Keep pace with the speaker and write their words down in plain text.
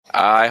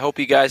I hope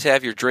you guys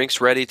have your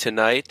drinks ready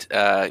tonight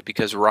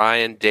because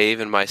Ryan, Dave,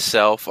 and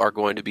myself are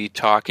going to be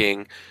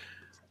talking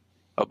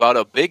about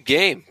a big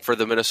game for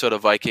the Minnesota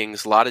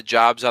Vikings. A lot of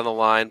jobs on the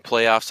line,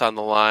 playoffs on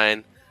the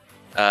line,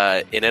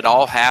 and it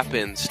all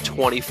happens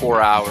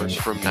 24 hours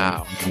from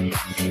now.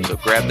 So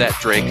grab that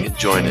drink and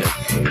join in.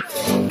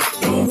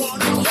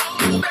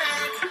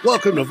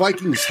 Welcome to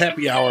Vikings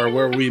Happy Hour,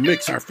 where we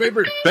mix our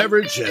favorite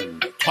beverage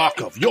and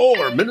talk of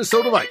your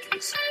Minnesota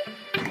Vikings.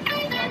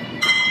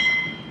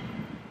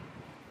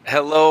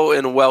 Hello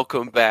and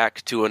welcome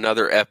back to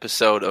another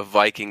episode of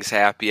Vikings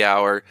Happy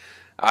Hour.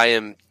 I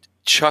am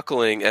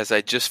chuckling as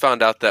I just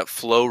found out that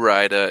Flo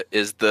Rida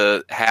is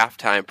the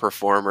halftime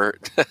performer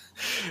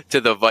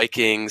to the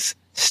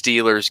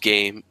Vikings-Steelers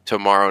game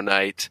tomorrow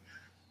night.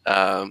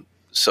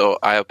 So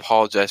I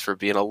apologize for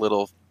being a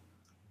little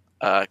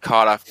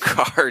caught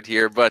off guard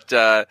here, but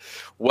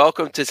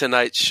welcome to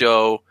tonight's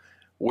show.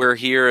 We're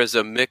here as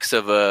a mix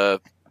of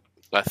a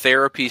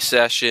therapy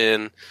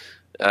session,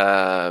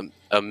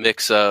 a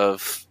mix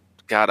of,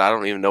 God, I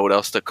don't even know what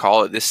else to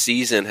call it. This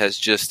season has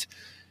just,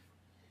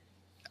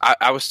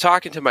 I was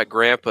talking to my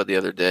grandpa the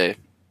other day,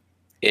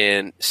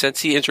 and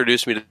since he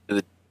introduced me to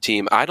the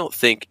team, I don't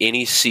think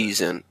any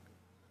season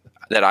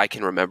that I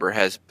can remember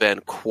has been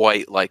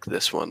quite like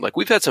this one. Like,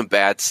 we've had some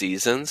bad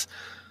seasons,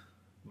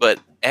 but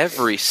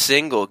every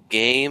single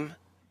game,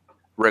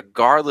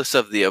 regardless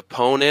of the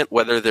opponent,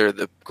 whether they're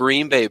the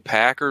Green Bay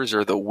Packers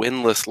or the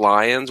winless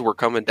Lions, we're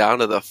coming down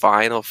to the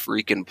final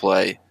freaking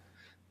play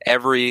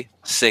every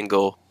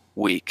single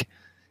week.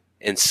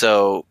 And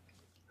so,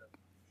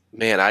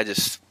 man,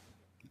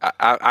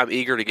 I'm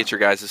eager to get your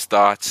guys'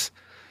 thoughts,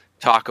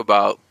 talk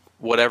about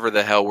whatever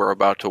the hell we're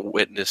about to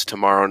witness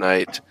tomorrow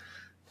night,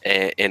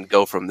 and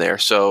go from there.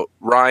 So,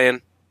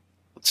 Ryan,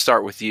 let's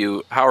start with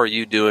you. How are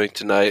you doing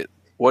tonight?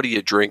 What are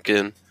you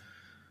drinking?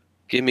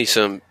 Give me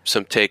some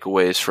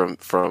takeaways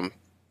from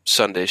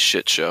Sunday's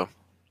shit show.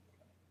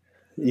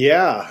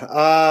 Yeah,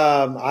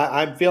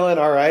 I'm feeling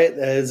all right.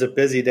 It's a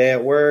busy day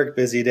at work,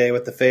 busy day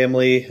with the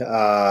family.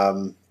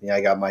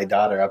 I got my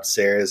daughter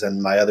upstairs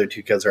and my other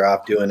two kids are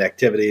off doing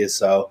activities.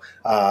 So,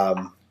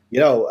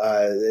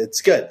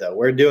 it's good, though.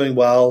 We're doing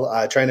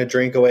well, trying to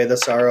drink away the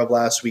sorrow of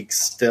last week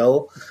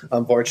still,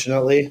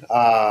 unfortunately.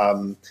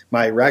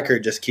 My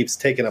record just keeps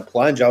taking a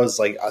plunge. I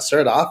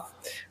started off,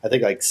 I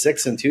think, like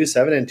 6-2,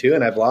 7-2,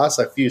 and I've lost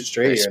a few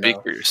straight. Hey,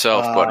 speak for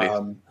yourself,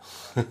 buddy.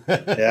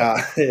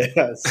 yeah.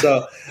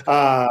 So,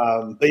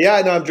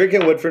 I'm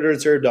drinking Woodford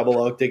Reserve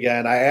Double Oaked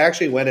again. I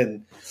actually went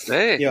and,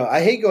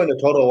 I hate going to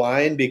Total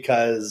Wine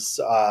because,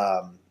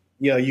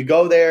 you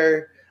go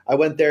there. I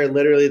went there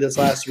literally this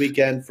last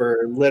weekend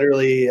for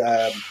literally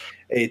a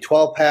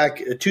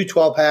 12-pack, two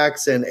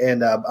 12-packs,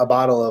 and a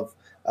bottle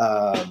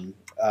of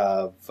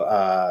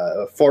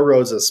Four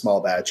Roses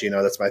small batch.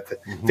 That's my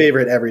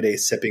favorite everyday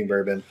sipping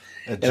bourbon.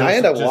 And I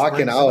end up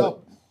walking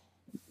out.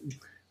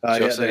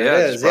 Yes,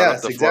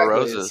 exactly. Four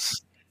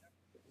Roses.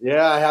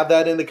 Yeah, I have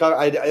that in the car.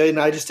 I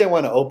just didn't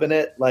want to open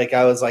it. Like,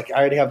 I was like, I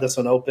already have this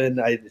one open.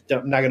 I'm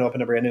not going to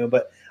open a brand new one.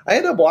 But I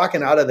ended up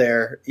walking out of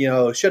there.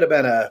 Should have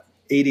been a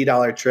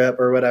 $80 trip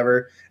or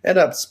whatever.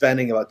 Ended up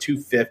spending about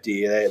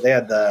 $250. They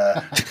had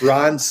the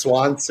Ron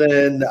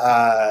Swanson,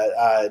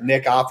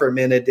 Nick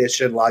Offerman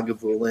edition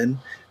Lagavulin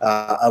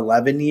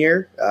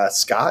 11-year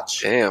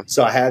Scotch. Damn.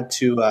 So I had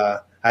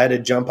to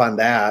jump on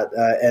that,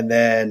 and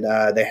then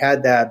they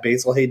had that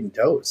Basil Hayden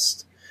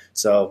toast.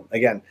 So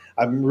again,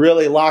 I'm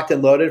really locked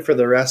and loaded for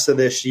the rest of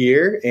this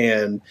year,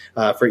 and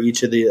for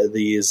each of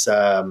these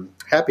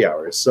happy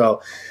hours.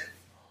 So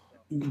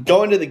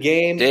going to the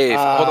game, Dave.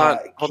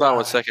 Hold on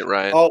 1 second,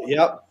 Ryan. Oh,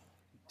 yep.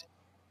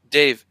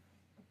 Dave,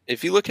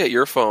 if you look at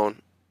your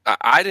phone,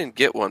 I didn't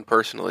get one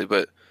personally,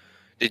 but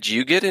did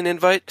you get an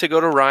invite to go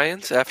to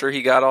Ryan's after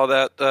he got all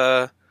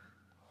that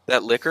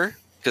liquor?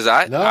 Because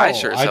I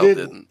sure as hell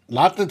didn't.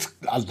 Not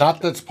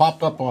that's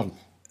popped up on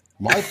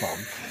my phone.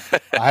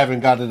 I haven't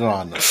got it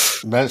on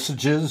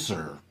messages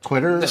or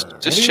Twitter.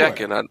 Just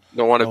checking. I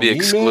don't want to be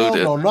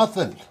excluded. No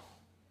nothing.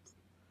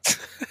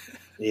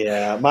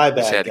 Yeah, my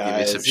bad,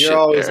 guys. You're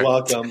always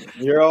welcome.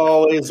 You're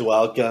always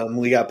welcome.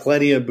 We got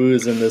plenty of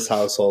booze in this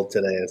household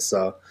today.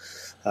 So,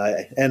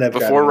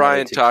 before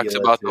Ryan talks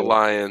about the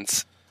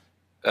Lions,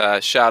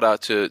 shout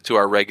out to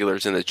our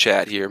regulars in the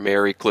chat here: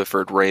 Mary,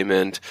 Clifford,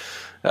 Raymond.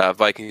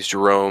 Vikings,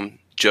 Jerome,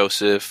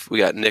 Joseph. We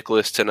got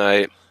Nicholas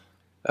tonight.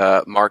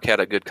 Mark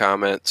had a good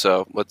comment,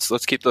 so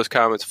let's keep those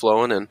comments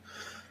flowing. And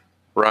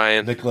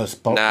Ryan,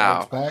 Nicholas,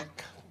 now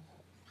back.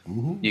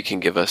 Mm-hmm. You can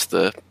give us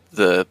the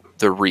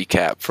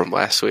recap from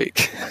last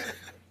week.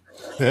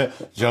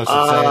 Joseph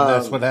saying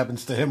that's what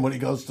happens to him when he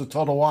goes to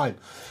Total Wine.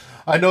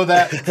 I know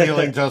that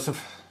feeling,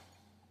 Joseph.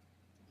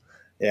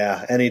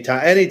 Yeah,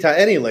 anytime,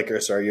 any liquor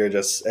store, you're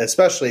just,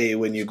 especially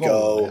when you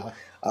go.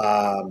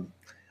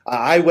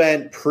 I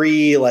went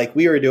we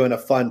were doing a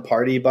fun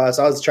party bus.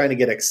 I was trying to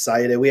get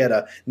excited. We had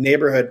a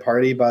neighborhood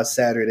party bus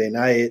Saturday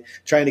night,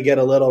 trying to get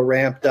a little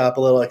ramped up,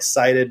 a little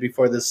excited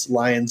before this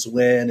Lions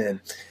win. And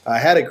I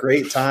had a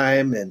great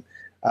time. And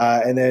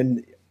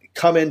then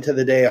come into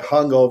the day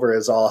hungover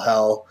as all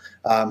hell.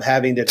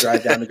 having to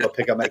drive down to go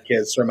pick up my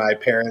kids from my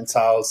parents'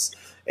 house.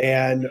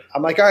 And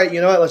I'm like, all right, you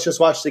know what? Let's just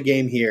watch the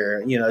game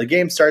here. The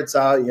game starts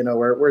out,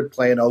 we're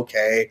playing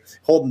okay,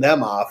 holding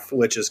them off,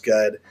 which is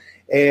good.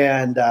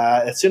 And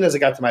as soon as I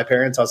got to my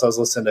parents' house, I was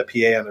listening to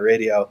PA on the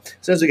radio. As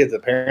soon as we get to the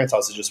parents'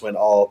 house, it just went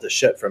all to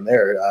shit from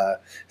there.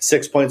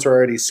 6 points were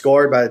already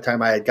scored by the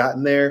time I had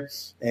gotten there,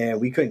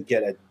 and we couldn't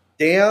get a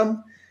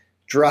damn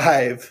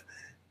drive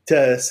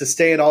to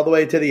sustain all the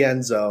way to the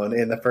end zone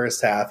in the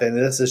first half. And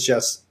this is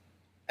just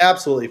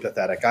absolutely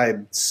pathetic.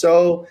 I'm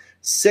so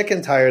sick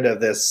and tired of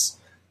this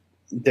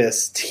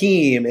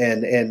team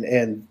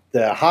and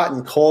the hot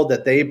and cold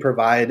that they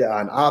provide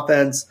on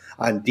offense,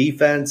 on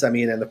defense. I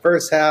mean, in the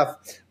first half,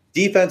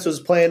 defense was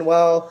playing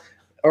well,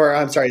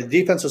 the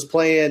defense was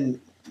playing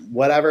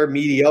whatever,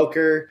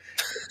 mediocre.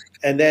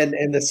 And then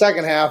in the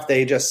second half,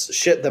 they just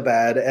shit the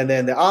bed. And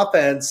then the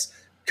offense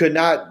could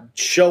not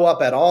show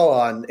up at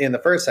all in the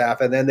first half.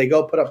 And then they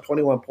go put up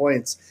 21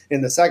 points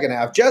in the second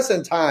half, just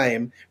in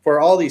time for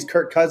all these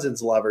Kirk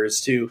Cousins lovers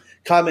to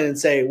come in and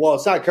say, well,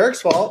 it's not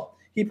Kirk's fault.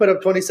 He put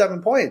up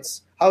 27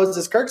 points. How is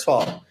this Kirk's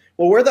fault?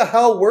 Well, where the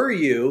hell were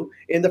you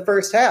in the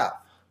first half?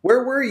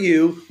 Where were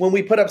you when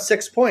we put up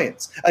 6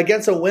 points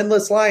against a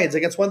winless Lions,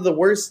 against one of the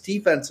worst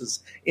defenses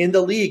in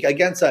the league,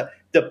 against a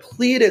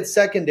depleted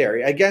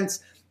secondary,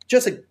 against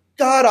just a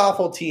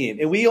god-awful team,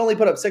 and we only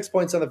put up 6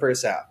 points in the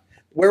first half?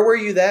 Where were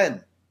you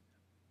then?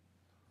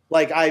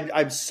 Like,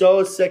 I'm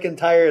so sick and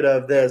tired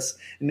of this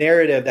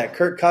narrative that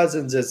Kirk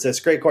Cousins is this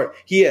great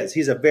quarterback. He is.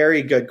 He's a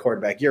very good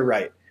quarterback. You're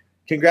right.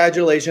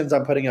 Congratulations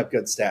on putting up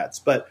good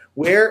stats. But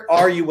where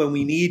are you when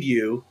we need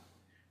you?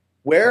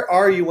 Where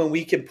are you when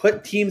we can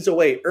put teams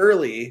away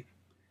early?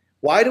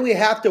 Why do we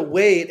have to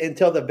wait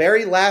until the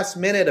very last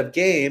minute of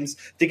games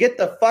to get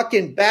the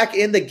fucking back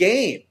in the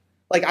game?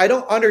 Like, I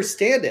don't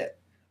understand it.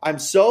 I'm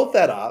so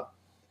fed up.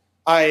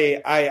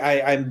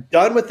 I'm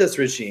done with this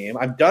regime.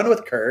 I'm done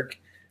with Kirk.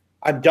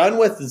 I'm done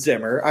with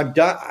Zimmer. I'm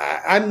done.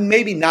 I'm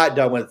maybe not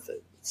done with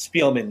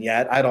Spielman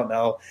yet. I don't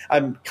know.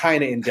 I'm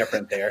kind of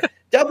indifferent there.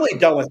 Definitely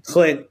done with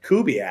Clint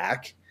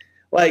Kubiak.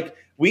 Like,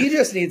 we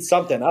just need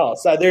something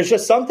else. There's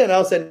just something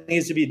else that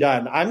needs to be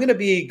done. I'm going to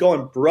be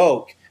going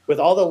broke with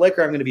all the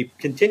liquor. I'm going to be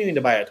continuing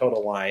to buy a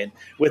Total Wine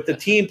with the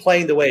team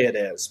playing the way it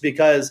is,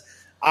 because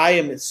I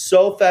am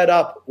so fed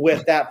up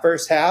with that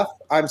first half.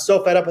 I'm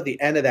so fed up with the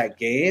end of that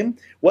game.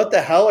 What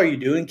the hell are you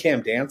doing,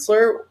 Cam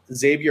Dantzler,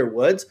 Xavier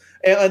Woods?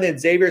 And then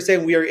Xavier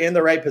saying we are in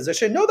the right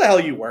position. No, the hell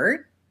you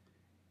weren't.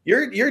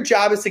 Your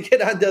job is to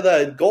get onto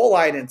the goal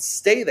line and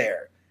stay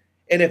there.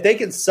 And if they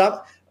can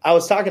I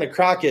was talking to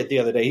Crockett the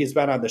other day. He's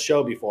been on the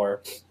show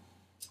before.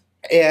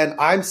 And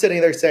I'm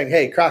sitting there saying,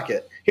 hey,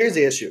 Crockett, here's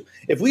the issue.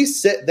 If we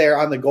sit there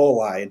on the goal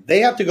line,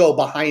 they have to go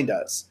behind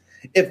us.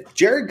 If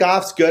Jared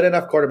Goff's good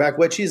enough quarterback,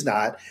 which he's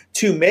not,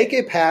 to make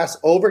a pass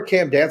over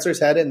Cam Dantzler's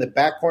head in the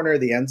back corner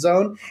of the end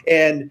zone,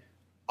 and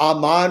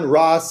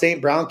Amon-Ra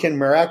St. Brown can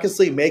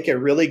miraculously make a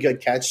really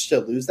good catch to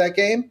lose that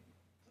game,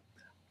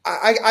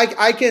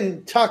 I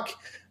can tuck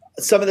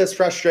some of this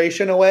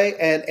frustration away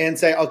and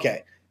say,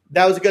 okay,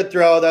 that was a good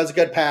throw. That was a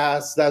good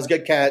pass. That was a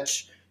good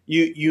catch.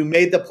 You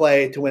made the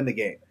play to win the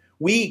game.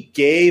 We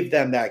gave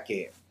them that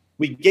game.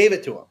 We gave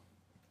it to them.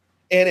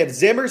 And if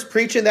Zimmer's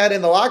preaching that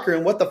in the locker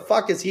room, what the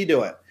fuck is he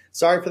doing?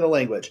 Sorry for the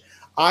language.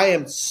 I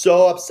am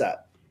so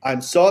upset.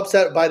 I'm so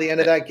upset by the end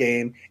of that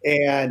game,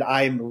 and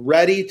I'm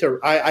ready to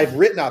 – I've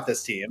written off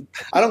this team.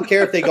 I don't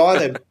care if they go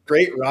on a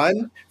great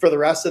run for the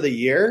rest of the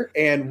year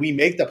and we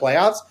make the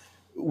playoffs.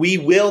 We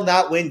will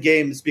not win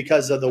games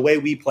because of the way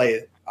we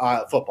play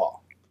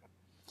football.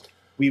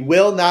 We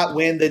will not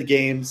win the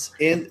games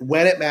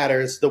when it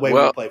matters the way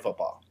we play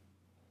football.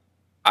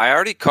 I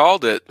already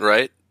called it,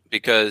 right?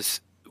 Because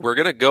we're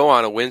going to go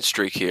on a win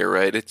streak here,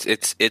 right?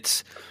 It's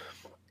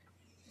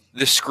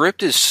the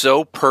script is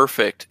so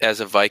perfect as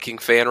a Viking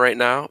fan right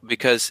now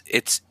because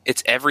it's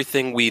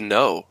everything we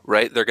know,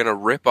 right? They're going to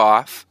rip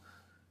off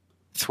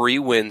 3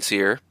 wins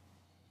here.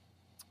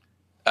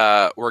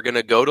 We're going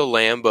to go to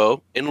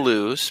Lambeau and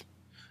lose.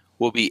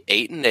 We'll be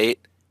 8-8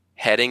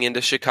 heading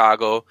into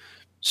Chicago.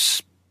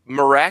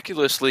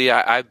 Miraculously,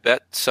 I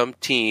bet some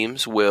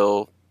teams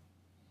will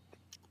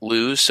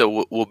lose,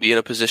 so we'll be in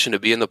a position to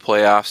be in the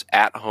playoffs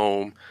at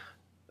home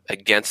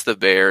against the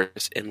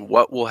Bears. And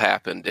what will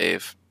happen,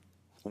 Dave?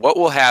 What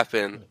will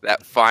happen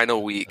that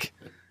final week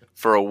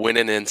for a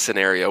win-and-in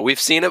scenario? We've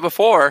seen it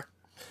before.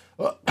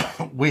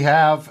 We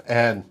have,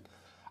 and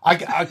I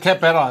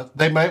can't bet on it.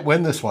 They might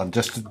win this one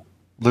just to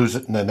lose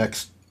it in the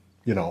next,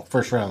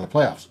 first round of the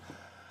playoffs.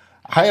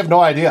 I have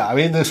no idea. I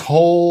mean, this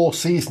whole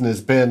season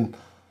has been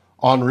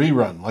on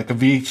rerun, like a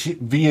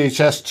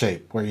VHS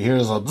tape, where you hear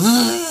a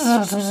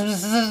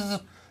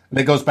and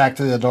it goes back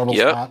to the normal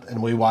spot,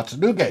 and we watch a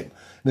new game.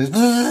 And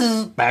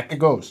it's back it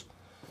goes.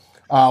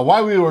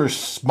 Why we were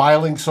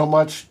smiling so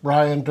much,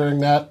 Ryan, during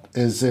that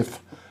is if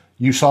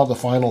you saw the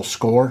final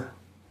score,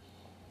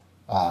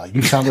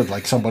 you sounded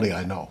like somebody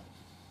I know.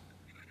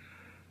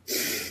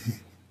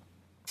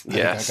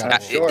 Yes.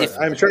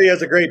 I'm sure he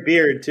has a great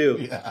beard, too.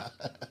 Yeah.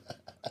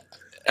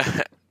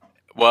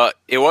 Well,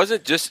 it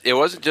wasn't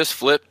just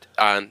flipped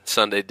on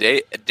Sunday.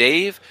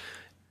 Dave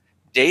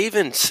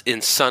in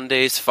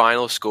Sunday's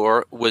final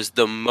score was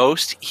the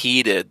most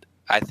heated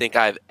I think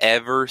I've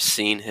ever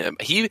seen him.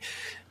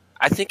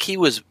 I think he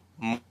was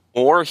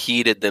more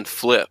heated than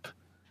Flip,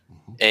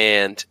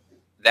 and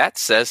that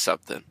says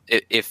something.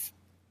 If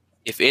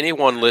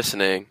anyone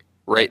listening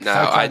right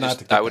now,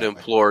 I would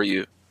implore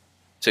you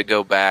to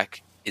go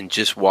back and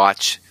just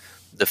watch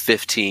the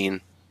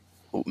 15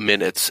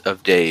 minutes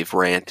of Dave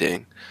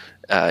ranting.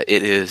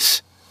 It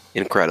is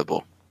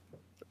incredible.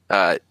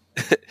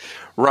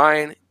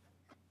 Ryan,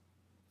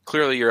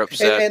 clearly you're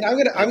upset. And I'm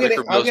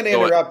gonna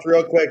interrupt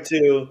real quick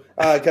too,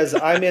 because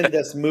I'm in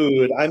this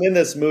mood. I'm in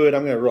this mood.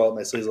 I'm gonna roll up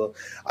my sleeves a little.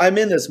 I'm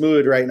in this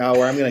mood right now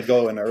where I'm gonna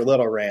go in a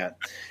little rant.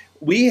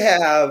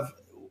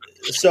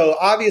 So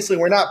obviously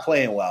we're not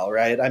playing well,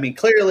 right? I mean,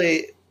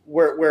 clearly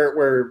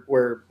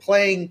we're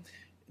playing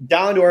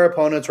down to our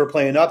opponents. We're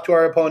playing up to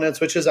our opponents,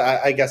 which is,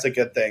 I guess, a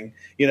good thing.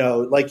 You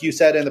know, like you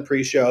said in the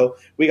pre-show,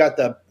 we got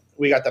the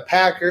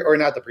Packers, or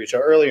not the pre-show,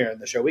 earlier in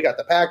the show, we got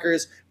the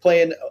Packers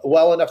playing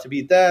well enough to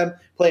beat them,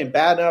 playing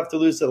bad enough to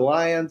lose to the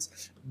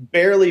Lions,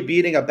 barely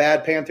beating a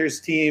bad Panthers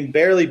team,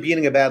 barely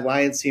beating a bad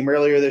Lions team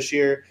earlier this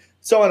year,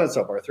 so on and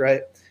so forth,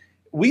 right?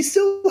 We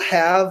still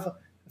have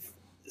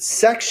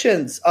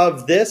sections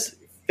of this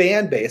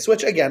fan base,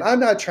 which, again, I'm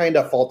not trying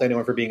to fault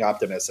anyone for being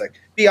optimistic.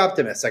 Be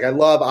optimistic. I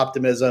love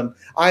optimism.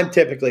 I'm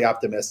typically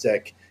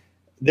optimistic.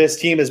 This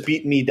team has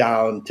beaten me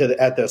down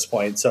at this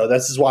point, so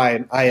this is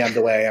why I am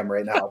the way I am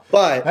right now.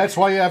 But that's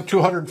why you have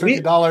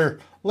 $250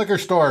 liquor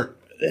store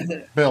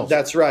bills.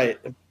 That's right.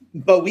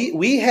 But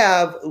we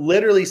have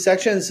literally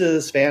sections of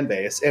this fan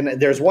base, and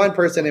there's one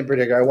person in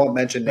particular, I won't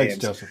mention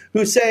names,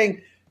 who's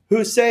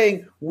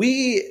saying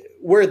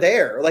we're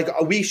there. Like,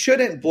 we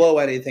shouldn't blow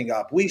anything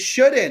up. We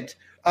shouldn't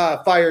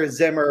fire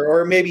Zimmer,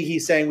 or maybe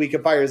he's saying we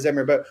could fire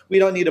Zimmer, but we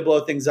don't need to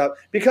blow things up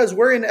because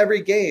we're in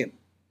every game.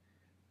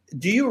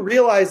 Do you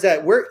realize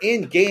that we're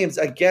in games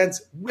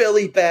against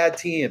really bad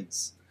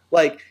teams?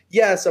 Like,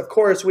 yes, of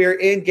course, we are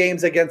in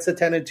games against the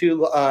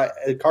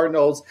 10-2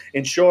 Cardinals.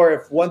 And sure,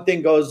 if one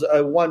thing goes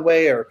one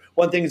way or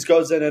one thing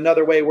goes in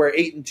another way, we're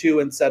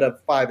 8-2 instead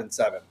of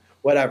 5-7,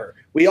 whatever.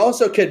 We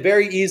also could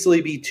very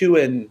easily be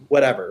 2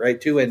 whatever, right?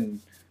 2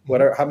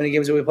 whatever. How many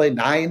games have we played?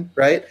 9,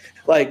 right?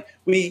 Like,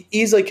 we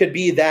easily could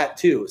be that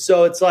too.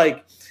 So it's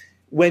like,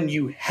 when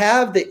you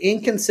have the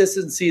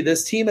inconsistency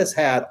this team has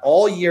had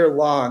all year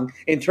long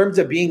in terms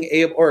of being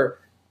able, or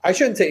I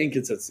shouldn't say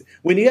inconsistency,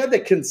 when you have the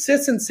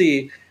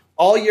consistency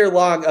all year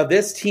long of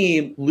this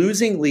team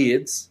losing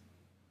leads,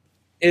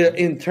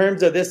 in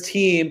terms of this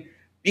team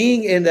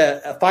being in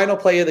the final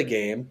play of the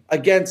game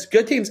against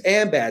good teams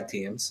and bad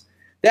teams,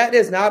 that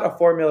is not a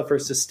formula for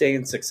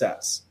sustained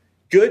success.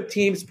 Good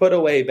teams put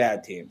away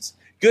bad teams.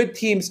 Good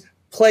teams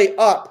play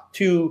up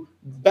to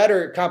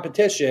better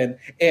competition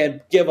and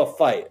give a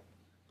fight.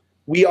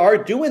 We are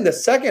doing the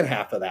second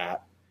half of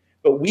that,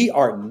 but we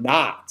are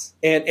not.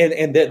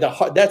 And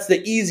that's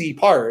the easy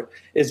part,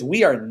 is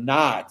we are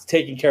not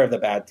taking care of the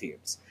bad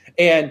teams.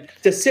 And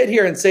to sit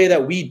here and say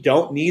that we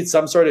don't need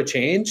some sort of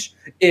change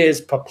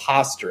is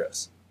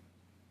preposterous.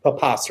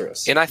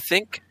 Preposterous. And I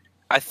think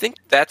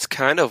that's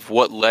kind of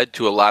what led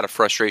to a lot of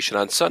frustration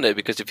on Sunday,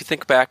 because if you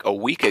think back a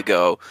week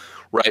ago,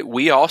 right,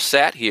 we all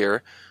sat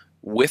here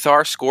with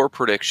our score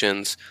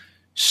predictions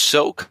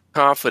so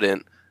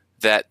confident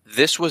that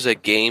this was a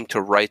game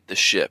to right the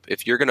ship.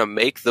 If you're going to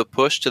make the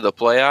push to the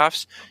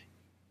playoffs,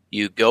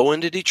 you go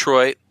into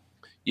Detroit,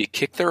 you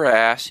kick their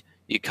ass,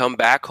 you come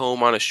back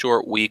home on a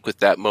short week with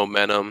that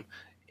momentum,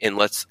 and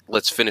let's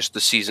finish the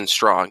season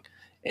strong.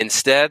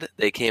 Instead,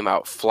 they came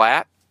out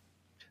flat.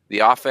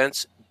 The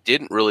offense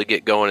didn't really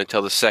get going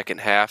until the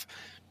second half.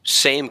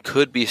 Same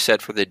could be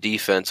said for the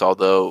defense,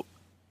 although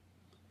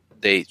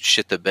they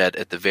shit the bed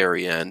at the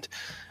very end.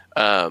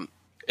 And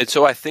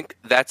so I think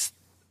that's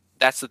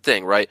the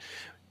thing, right?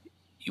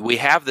 We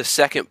have the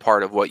second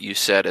part of what you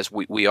said, as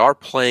we are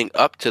playing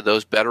up to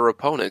those better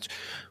opponents.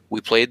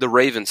 We played the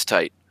Ravens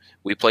tight.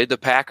 We played the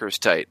Packers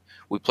tight.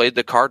 We played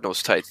the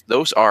Cardinals tight.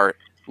 Those are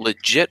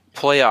legit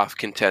playoff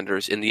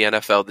contenders in the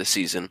NFL this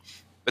season.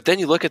 But then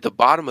you look at the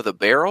bottom of the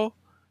barrel,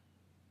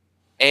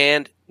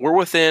 and we're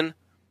within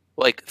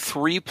like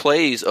 3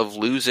 plays of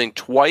losing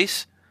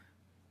twice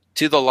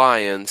to the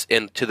Lions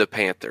and to the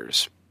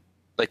Panthers.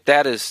 Like,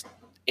 that is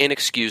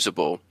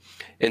inexcusable.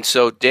 And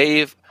so,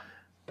 Dave,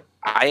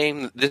 I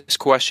aim this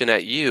question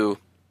at you.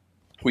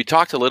 We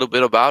talked a little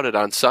bit about it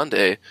on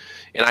Sunday,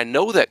 and I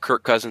know that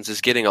Kirk Cousins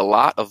is getting a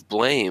lot of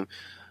blame,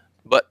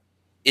 but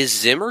is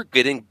Zimmer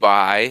getting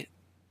by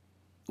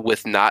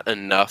with not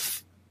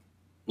enough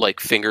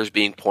fingers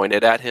being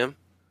pointed at him?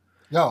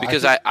 No,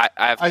 because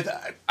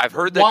I've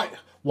heard that.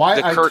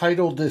 Why I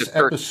titled this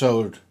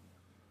episode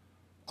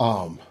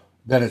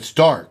that it's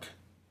dark,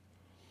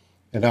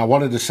 and I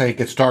wanted to say it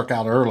gets dark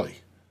out early,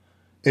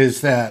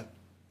 is that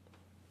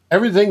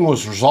everything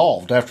was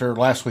resolved after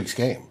last week's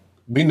game.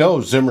 We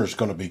know Zimmer's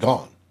going to be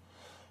gone.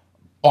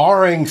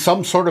 Barring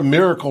some sort of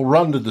miracle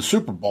run to the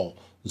Super Bowl,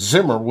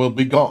 Zimmer will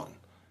be gone.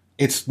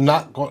 it's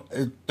not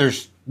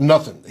there's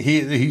nothing.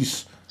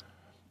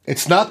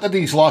 It's not that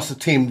he's lost the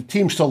team. The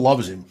team still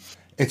loves him.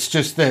 It's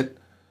just that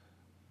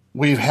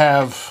we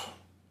have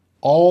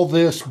all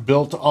this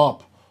built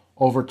up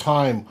over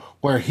time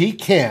where he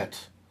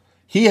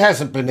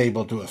hasn't been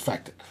able to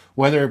affect it,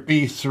 whether it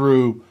be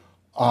through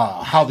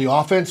how the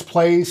offense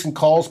plays and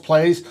calls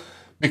plays.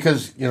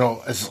 Because,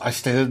 as I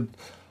stated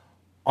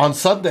on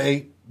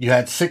Sunday, you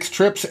had 6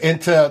 trips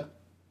into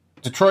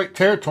Detroit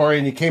territory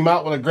and you came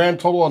out with a grand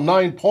total of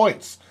 9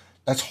 points.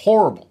 That's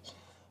horrible.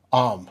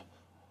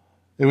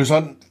 It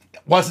wasn't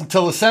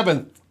until the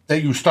 7th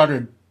that you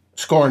started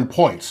scoring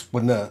points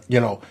when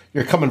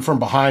you're coming from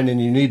behind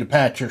and you need to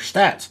patch your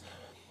stats.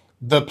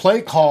 The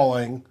play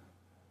calling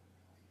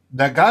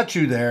that got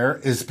you there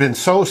has been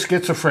so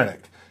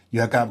schizophrenic.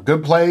 You have got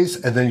good plays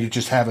and then you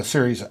just have a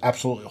series of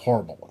absolutely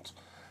horrible ones.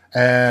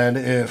 And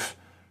if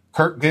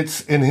Kirk gets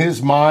in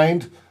his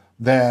mind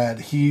that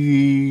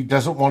he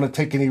doesn't want to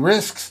take any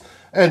risks,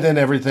 and then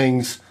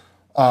everything's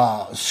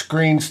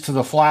screens to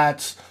the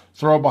flats,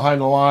 throw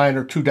behind the line,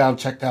 or 2 down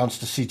checkdowns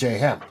to C.J.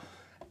 Ham,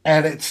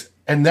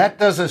 and that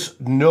does us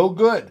no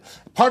good.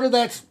 Part of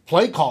that's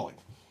play calling,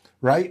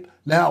 right?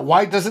 Now,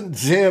 why doesn't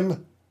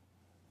Zim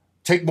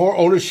take more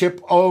ownership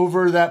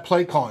over that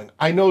play calling?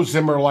 I know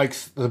Zimmer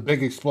likes the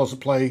big explosive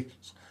plays.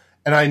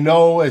 And I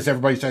know, as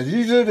everybody says,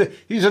 he's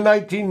a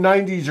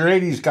 1990s or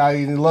 80s guy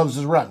and he loves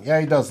his run. Yeah,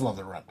 he does love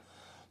the run.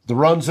 The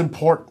run's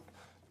important.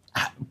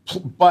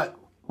 But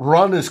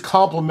run is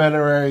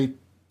complementary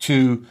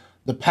to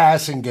the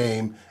passing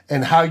game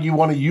and how you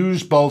want to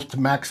use both to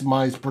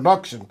maximize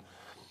production.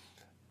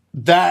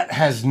 That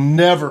has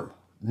never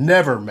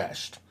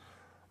meshed,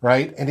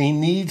 right? And he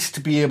needs to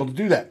be able to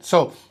do that.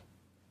 So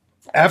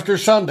after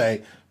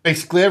Sunday,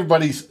 basically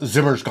everybody's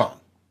Zimmer's gone.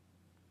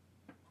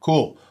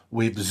 Cool.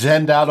 We've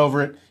zenned out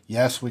over it.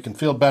 Yes, we can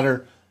feel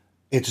better.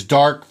 It's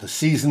dark. The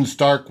season's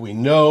dark. We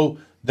know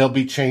there'll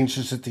be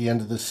changes at the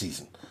end of the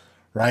season,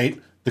 right?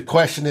 The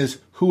question is,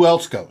 who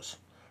else goes,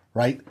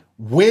 right?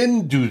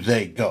 When do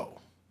they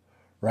go,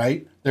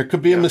 right? There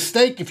could be a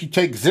mistake if you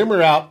take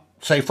Zimmer out,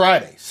 say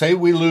Friday. Say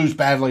we lose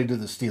badly to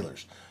the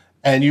Steelers,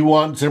 and you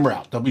want Zimmer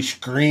out. There'll be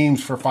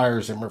screams for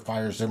fire Zimmer,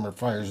 fire Zimmer,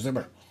 fire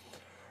Zimmer,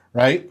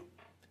 right?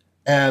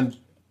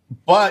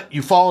 But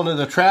you fall into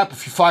the trap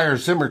if you fire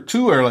Zimmer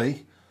too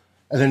early,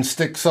 and then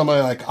stick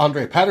somebody like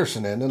Andre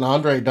Patterson in, and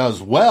Andre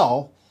does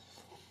well,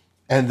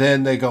 and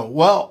then they go,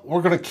 well,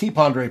 we're going to keep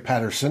Andre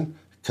Patterson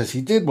because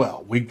he did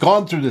well. We've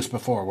gone through this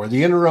before, where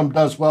the interim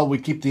does well, we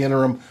keep the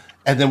interim,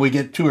 and then we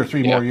get 2 or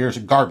 3 more years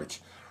of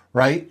garbage,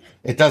 right?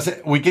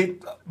 We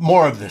get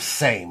more of the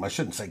same. I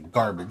shouldn't say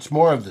garbage,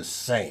 more of the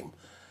same.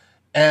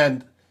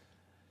 And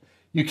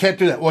you can't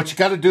do that. What you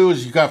got to do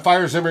is you got to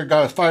fire Zimmer,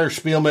 got to fire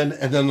Spielman,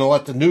 and then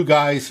let the new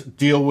guys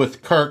deal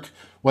with Kirk,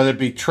 whether it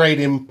be trade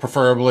him,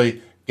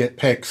 preferably, get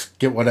picks,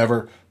 get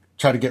whatever,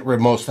 try to get rid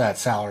of most of that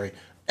salary,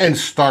 and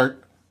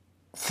start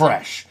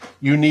fresh.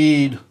 You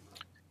need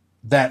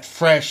that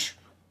fresh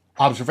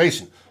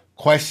observation.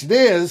 Question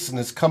is, and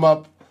it's come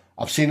up,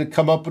 I've seen it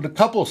come up in a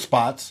couple of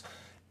spots,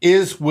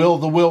 is will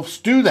the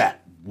Wilfs do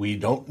that? We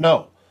don't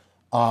know.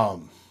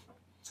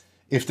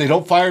 If they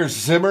don't fire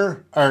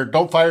Zimmer or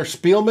don't fire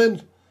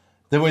Spielman,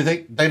 then we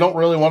think they don't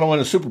really want to win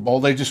a Super Bowl.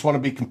 They just want to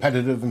be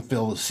competitive and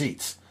fill the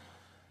seats.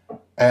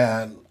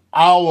 And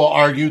I will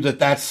argue that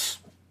that's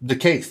the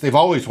case. They've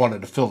always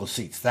wanted to fill the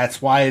seats.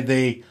 That's why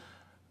they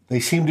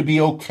seem to be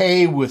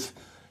okay with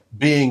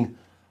being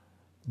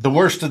the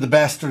worst of the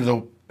best or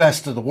the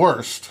best of the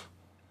worst,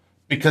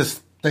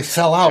 because they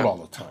sell out all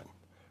the time,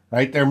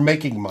 right? They're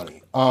making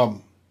money.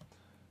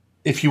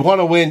 If you want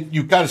to win,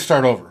 you've got to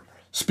start over.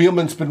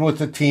 Spielman's been with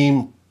the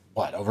team,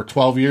 over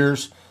 12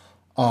 years?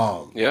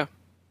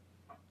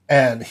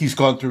 And he's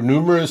gone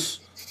through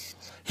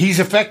he's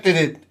affected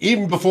it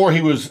even before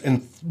he was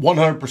in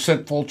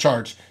 100% full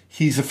charge.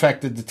 He's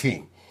affected the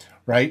team,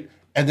 right?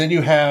 And then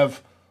you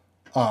have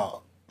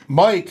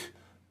Mike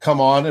come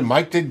on, and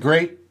Mike did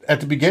great at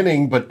the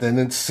beginning, but then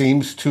it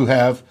seems to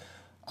have,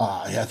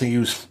 I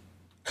think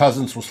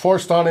Cousins was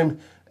forced on him,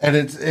 and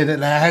it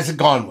hasn't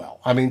gone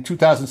well. I mean,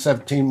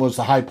 2017 was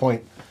the high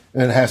point,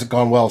 and it hasn't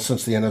gone well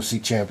since the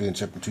NFC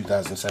Championship in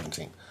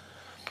 2017.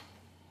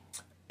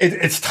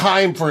 It's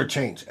time for a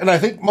change. And I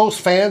think most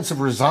fans have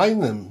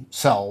resigned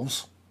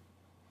themselves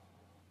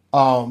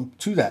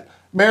to that.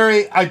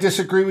 Mary, I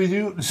disagree with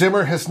you.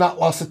 Zimmer has not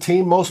lost a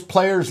team. Most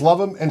players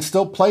love him and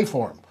still play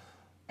for him.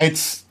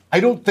 I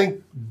don't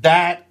think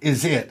that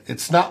is it.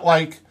 It's not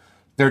like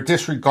they're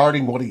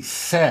disregarding what he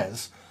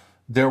says.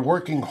 They're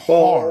working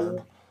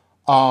hard.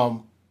 I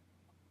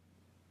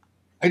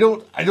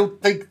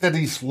don't think that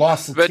he's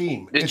lost the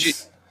team. Did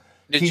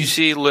you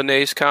see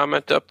Lene's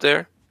comment up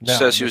there? No,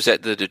 says he was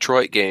at the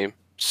Detroit game,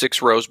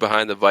 6 rows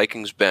behind the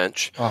Vikings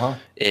bench,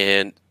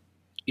 and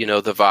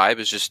the vibe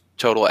is just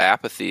total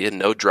apathy and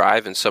no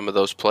drive in some of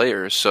those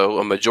players. So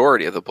a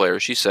majority of the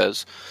players, she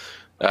says.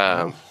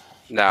 Now,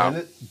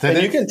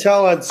 and you can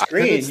tell on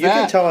screen. You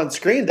can tell on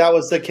screen that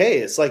was the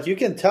case. Like, you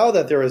can tell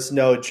that there was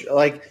no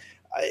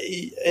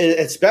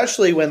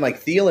especially when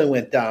like Thielen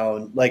went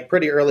down like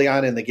pretty early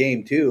on in the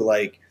game too.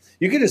 Like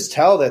you can just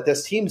tell that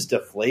this team's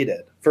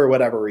deflated for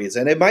whatever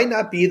reason. It might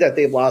not be that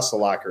they've lost the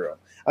locker room.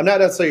 I'm not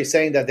necessarily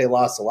saying that they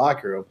lost the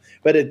locker room,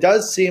 but it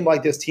does seem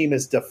like this team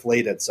is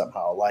deflated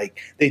somehow. Like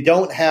they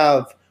don't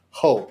have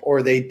hope,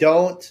 or they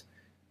don't.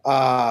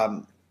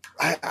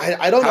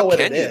 I don't know what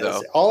it is.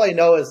 Though? All I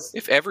know is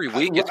if every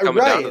week it's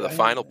coming down to the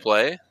final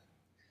play.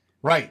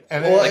 Right.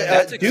 And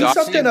do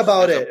something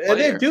about it. And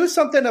then do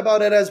something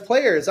about it as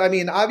players. I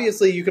mean,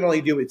 obviously you can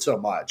only do it so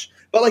much.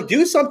 But like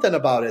do something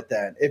about it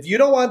then. If you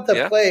don't want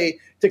the play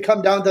to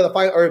come down to the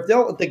final, or if you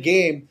don't want the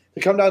game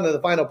to come down to the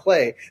final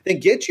play,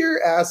 then get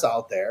your ass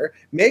out there,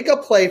 make a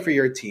play for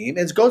your team,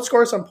 and go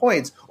score some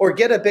points or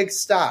get a big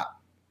stop.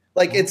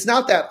 Like it's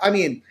not that, I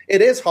mean,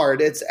 it is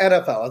hard. It's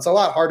NFL. It's a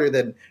lot harder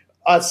than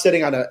us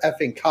sitting on a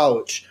effing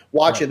couch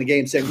watching the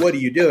game saying, what are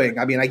you doing?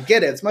 I mean, I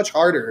get it. It's much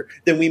harder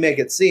than we make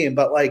it seem,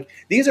 but like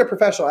these are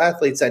professional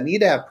athletes that need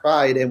to have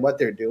pride in what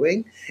they're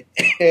doing.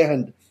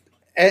 And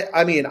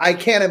I mean, I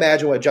can't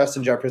imagine what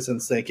Justin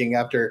Jefferson's thinking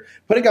after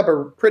putting up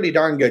a pretty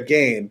darn good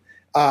game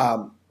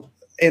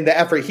in the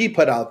effort he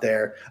put out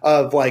there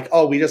of like,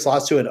 oh, we just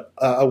lost to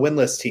a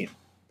winless team.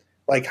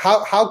 Like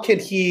how can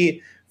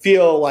he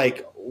feel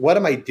like, what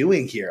am I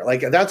doing here?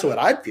 Like, that's what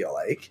I'd feel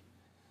like.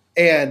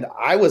 And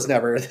I was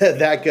never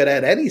that good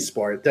at any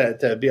sport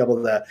to be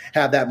able to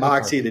have that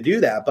moxie to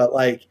do that. But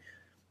like,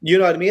 you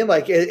know what I mean?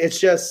 Like it's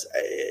just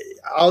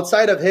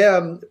outside of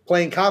him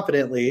playing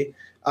confidently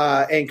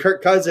and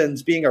Kirk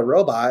Cousins being a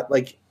robot,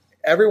 like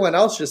everyone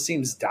else just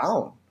seems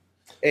down.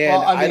 And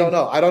well, I don't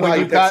know. I don't know how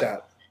you fix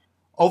that.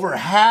 Over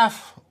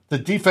half the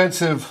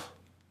defensive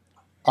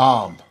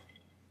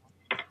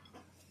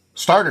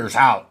starters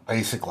out,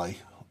 basically.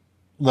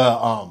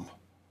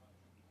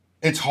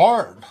 It's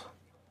hard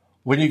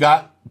when you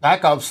got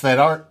backups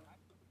that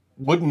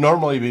wouldn't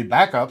normally be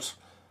backups,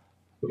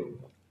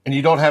 and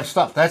you don't have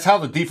stuff. That's how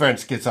the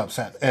defense gets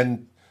upset.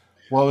 And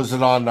what was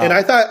it on? And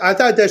I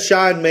thought that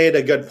Sean made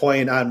a good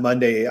point on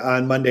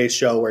Monday's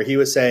show where he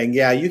was saying,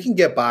 yeah, you can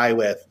get by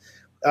with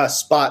a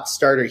spot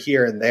starter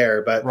here and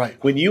there,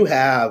 but when you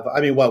have,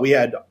 I mean, we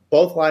had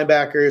both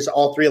linebackers,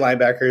 all three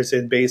linebackers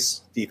in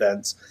base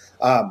defense.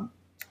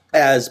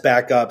 As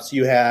backups,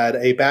 you had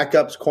a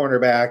backups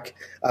cornerback,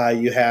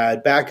 you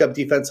had backup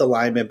defensive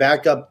linemen,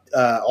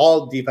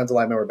 all defensive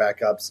linemen were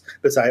backups.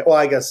 Besides, well,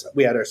 I guess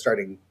we had our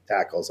starting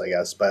tackles, I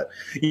guess, but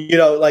you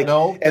know, like,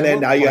 and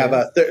then now you have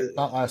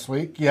not last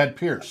week. You had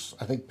Pierce.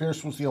 I think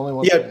Pierce was the only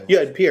one. You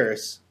had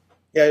Pierce.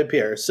 Yeah, it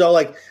appears. So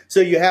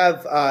you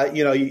have,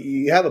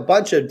 you have a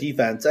bunch of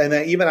defense, and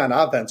then even on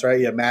offense, right?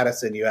 You have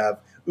Madison, you have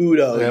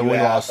Udo, you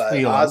have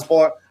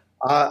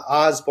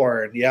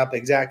Osborne. Yep,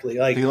 exactly.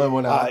 Like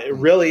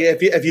really,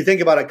 if you think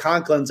about it,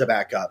 Conklin's a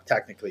backup.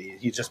 Technically,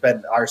 he's just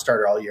been our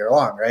starter all year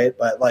long, right?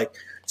 But like,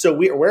 so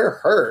we're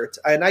hurt,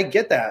 and I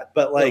get that.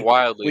 But like,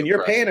 when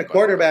you're paying a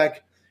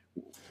quarterback,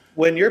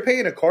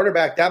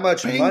 that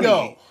much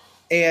money,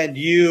 and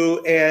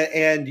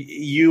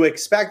you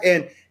expect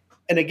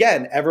And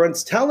again,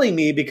 everyone's telling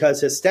me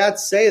because his stats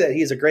say that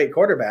he's a great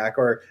quarterback,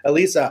 or at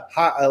least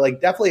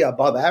definitely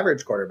above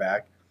average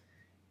quarterback.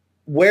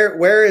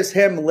 Where is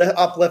him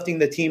uplifting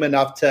the team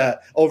enough to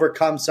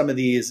overcome some of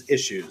these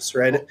issues,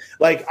 right?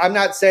 Like, I'm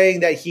not saying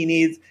that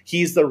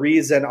he's the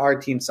reason our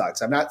team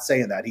sucks. I'm not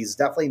saying that. He's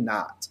definitely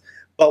not.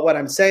 But what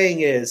I'm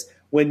saying is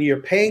when you're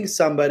paying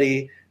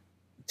somebody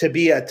to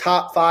be a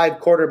top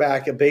 5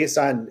 quarterback based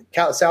on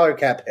salary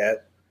cap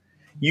hit,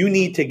 you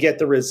need to get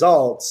the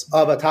results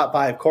of a top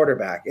 5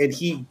 quarterback, and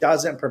he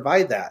doesn't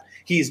provide that.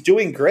 He's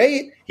doing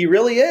great. He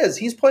really is.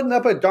 He's putting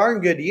up a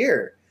darn good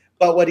year.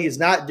 But what he's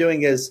not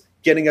doing is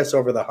getting us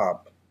over the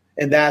hump.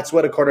 And that's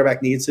what a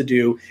quarterback needs to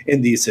do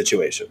in these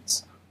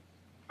situations.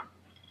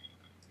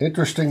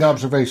 Interesting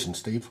observation,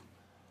 Steve.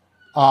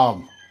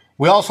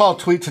 We all saw a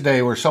tweet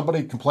today where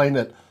somebody complained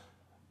that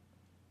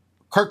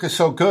Kirk is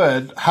so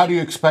good. How do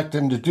you expect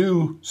him to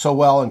do so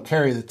well and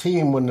carry the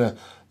team when the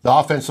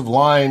offensive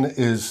line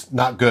is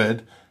not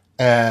good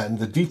and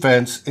the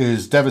defense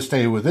is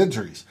devastated with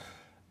injuries?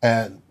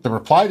 And the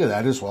reply to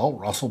that is, well,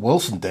 Russell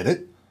Wilson did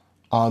it.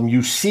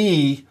 You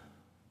see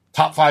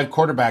top 5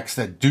 quarterbacks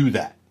that do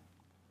that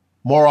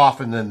more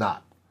often than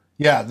not.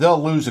 Yeah,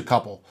 they'll lose a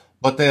couple,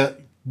 but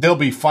they'll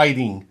be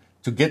fighting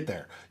to get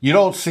there. You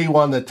don't see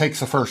one that takes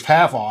the first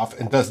half off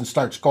and doesn't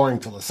start scoring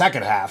till the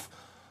second half.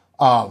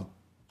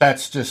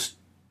 That's just,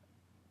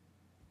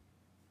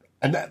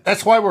 and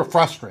that's why we're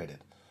frustrated.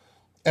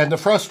 And the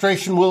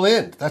frustration will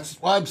end. That's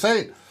why I'm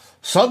saying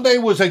Sunday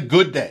was a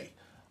good day.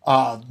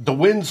 The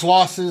wins,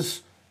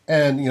 losses,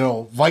 and,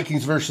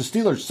 Vikings versus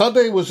Steelers.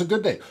 Sunday was a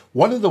good day.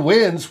 One of the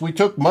wins, we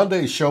took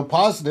Monday's show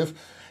positive,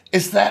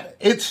 is that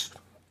it's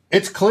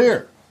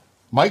clear.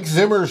 Mike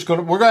Zimmer's we're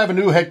going to have a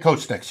new head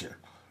coach next year,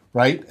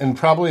 right? And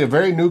probably a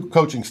very new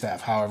coaching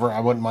staff. However, I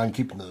wouldn't mind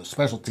keeping the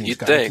special teams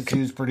guy because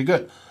he's pretty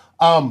good.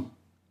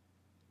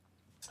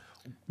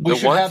 We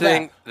should have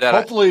that.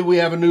 Hopefully we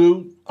have a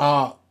new,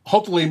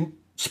 hopefully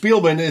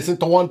Spielman isn't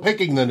the one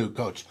picking the new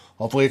coach.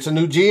 Hopefully it's a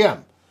new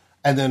GM.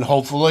 And then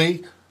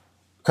hopefully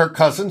Kirk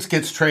Cousins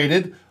gets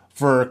traded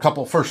for a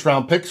couple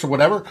first-round picks or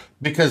whatever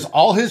because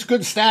all his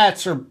good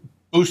stats are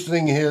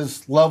boosting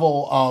his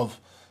level of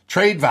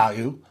trade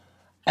value,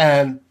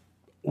 and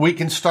we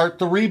can start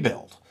the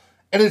rebuild.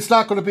 And it's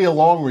not going to be a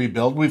long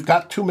rebuild. We've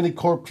got too many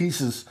core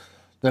pieces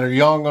that are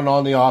young and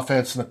on the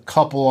offense and a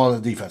couple on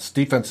the defense.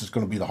 Defense is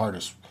going to be the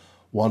hardest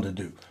one to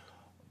do.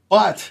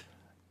 But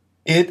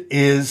it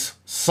is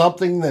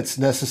something that's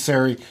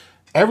necessary.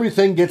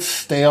 Everything gets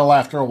stale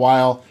after a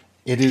while.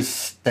 It is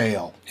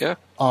stale. Yeah.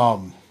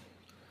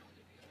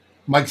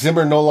 Mike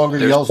Zimmer no longer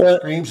yells and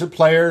screams at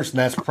players, and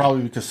that's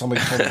probably because somebody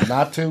told him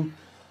not to.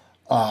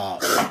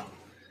 What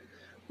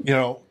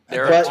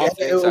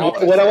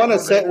I want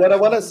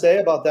to say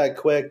about that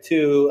quick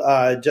too,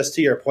 just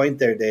to your point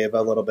there, Dave,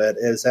 a little bit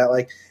is that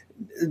like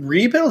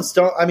rebuilds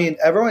don't. I mean,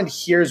 everyone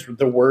hears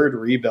the word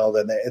rebuild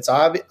and it's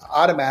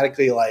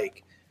automatically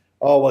like,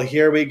 oh well,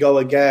 here we go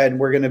again.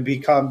 We're going to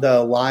become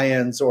the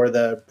Lions or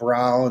the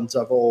Browns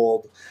of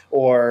old,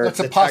 or that's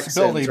the a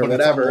possibility, Texans or but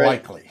whatever. It's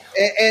unlikely.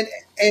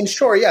 And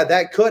sure, yeah,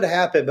 that could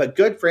happen. But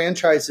good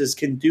franchises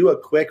can do a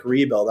quick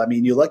rebuild. I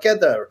mean, you look at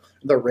the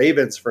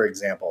Ravens, for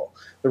example.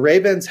 The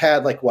Ravens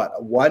had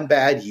one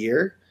bad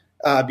year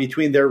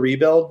between their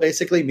rebuild,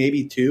 basically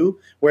maybe two,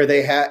 where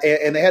they had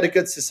a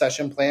good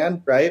succession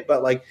plan, right?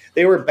 But like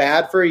they were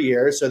bad for a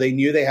year, so they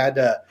knew they had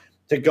to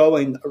go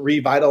and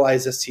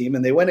revitalize this team,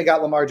 and they went and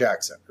got Lamar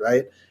Jackson,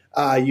 right?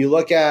 You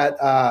look at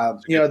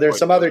there's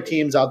some other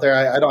teams out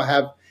there. I don't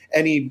have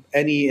any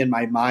in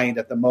my mind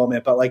at the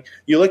moment, but like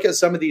you look at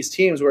some of these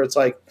teams where it's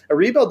like a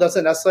rebuild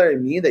doesn't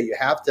necessarily mean that you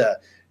have to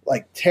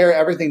like tear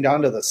everything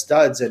down to the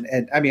studs.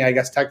 And I mean, I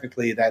guess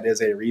technically that is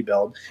a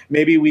rebuild.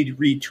 Maybe we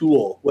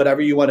retool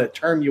whatever you want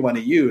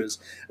to use.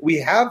 We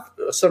have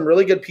some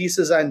really good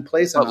pieces in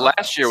place. But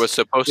last year was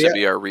supposed to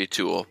be our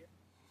retool.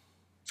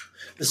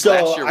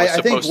 So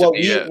I think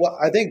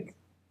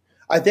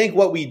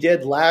what we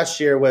did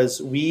last year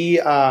was we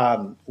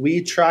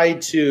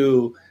tried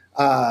to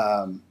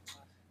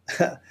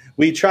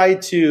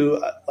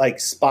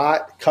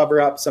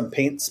cover up some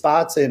paint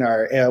spots in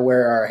our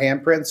where our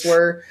handprints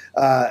were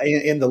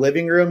in the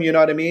living room. You know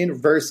what I mean?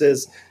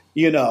 Versus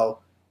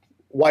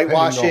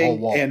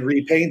whitewashing and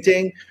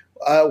repainting.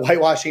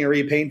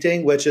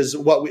 Which is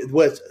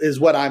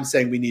what I'm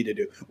saying we need to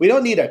do. We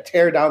don't need to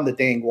tear down the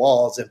dang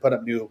walls and put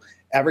up new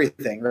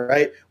everything,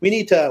 right? We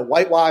need to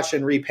whitewash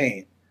and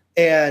repaint.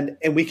 And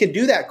we can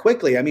do that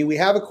quickly. I mean, we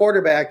have a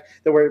quarterback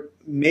that we're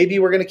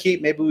going to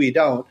keep, maybe we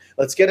don't.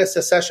 Let's get a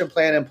succession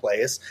plan in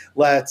place.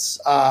 Let's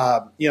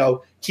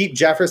keep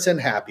Jefferson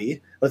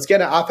happy. Let's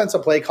get an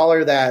offensive play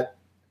caller that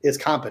is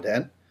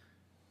competent.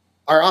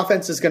 Our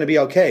offense is going to be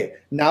okay.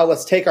 Now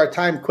let's take our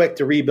time quick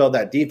to rebuild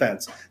that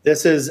defense.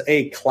 This is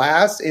a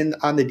class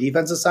on the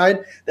defensive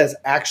side that's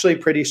actually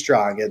pretty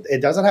strong.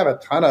 It doesn't have a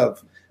ton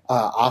of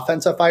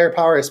offensive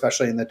firepower,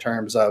 especially in the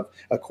terms of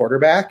a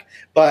quarterback,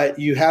 but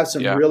you have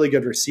some really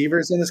good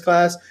receivers in this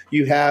class.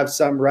 You have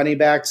some running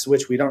backs,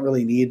 which we don't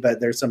really need,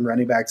 but there's some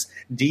running backs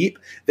deep.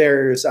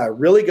 There's a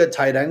really good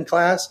tight end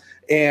class,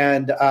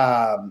 and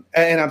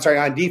I'm sorry,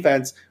 on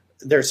defense,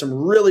 there's some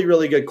really,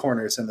 really good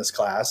corners in this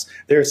class.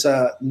 There's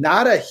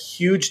not a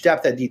huge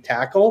depth at D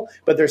tackle,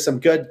 but there's some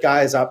good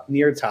guys up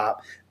near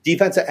top.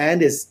 Defensive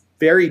end is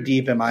very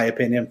deep, in my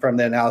opinion, from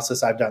the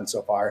analysis I've done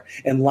so far,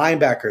 and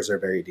linebackers are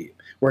very deep.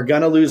 We're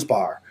going to lose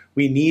Barr.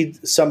 We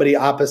need somebody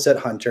opposite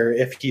Hunter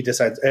if we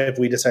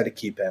decide to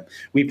keep him.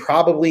 We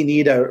probably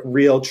need a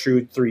real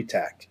true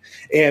 3-tech,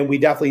 and we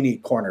definitely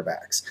need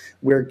cornerbacks.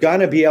 We're going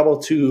to be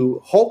able to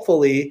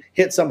hopefully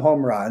hit some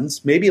home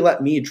runs. Maybe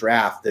let me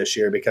draft this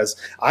year because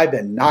I've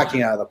been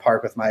knocking out of the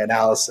park with my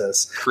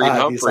analysis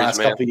these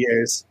last couple of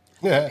years.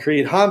 Yeah.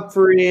 Creed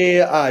Humphrey,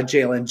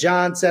 Jalen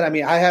Johnson. I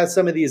mean, I had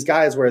some of these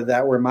guys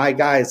that were my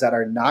guys that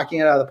are knocking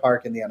it out of the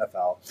park in the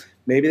NFL.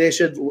 Maybe they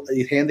should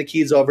hand the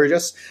keys over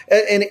just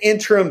an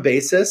interim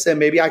basis, and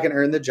maybe I can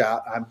earn the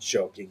job. I'm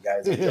joking,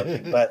 guys. I'm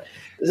joking. But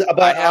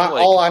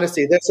all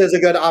honesty, this is a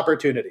good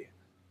opportunity.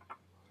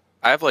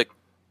 I have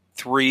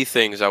 3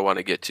 things I want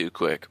to get to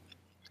quick.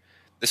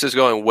 This is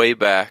going way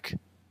back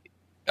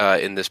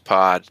in this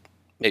pod,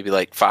 maybe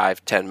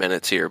 5-10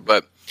 minutes here.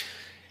 But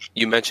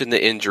you mentioned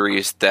the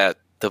injuries that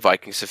the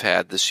Vikings have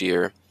had this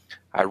year.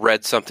 I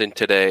read something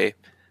today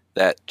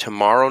that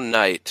tomorrow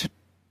night,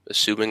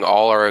 assuming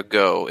all are a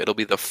go, it'll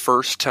be the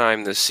first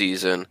time this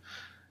season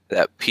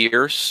that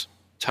Pierce,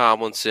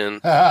 Tomlinson,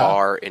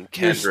 Barr, and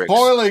Kendricks. You're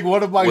spoiling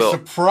one of my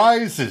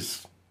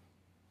surprises.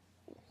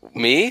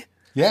 Me?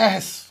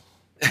 Yes.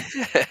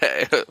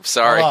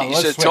 Sorry, you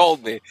should have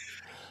told me.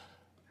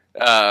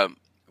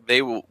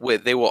 They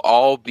will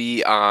all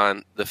be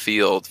on the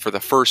field for the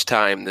first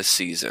time this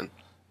season.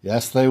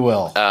 Yes, they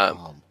will.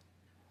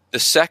 The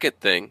second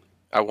thing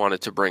I wanted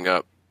to bring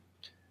up,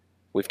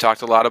 we've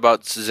talked a lot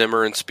about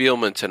Zimmer and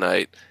Spielman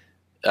tonight,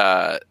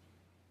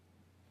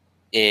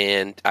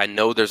 and I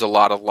know there's a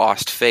lot of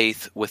lost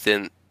faith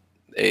within.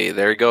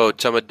 There you go,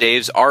 some of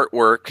Dave's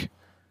artwork.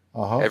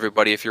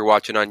 Everybody, if you're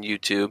watching on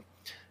YouTube,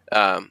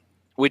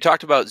 we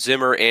talked about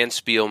Zimmer and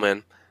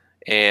Spielman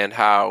and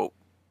how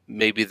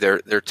maybe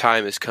their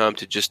time has come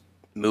to just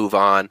move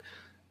on.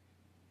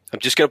 I'm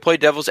just going to play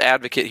devil's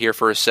advocate here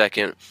for a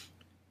second.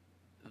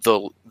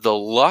 The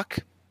luck,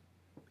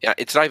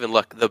 it's not even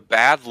luck, the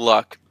bad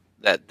luck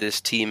that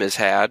this team has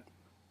had,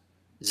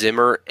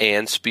 Zimmer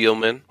and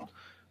Spielman,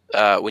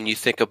 when you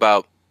think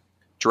about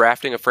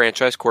drafting a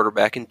franchise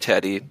quarterback in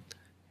Teddy,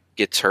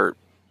 gets hurt.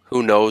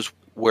 Who knows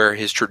where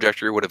his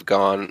trajectory would have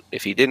gone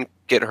if he didn't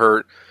get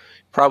hurt.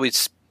 Probably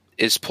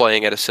is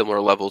playing at a similar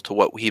level to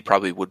what he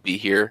probably would be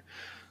here.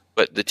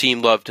 But the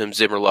team loved him,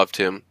 Zimmer loved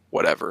him,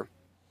 whatever.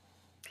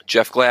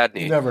 Jeff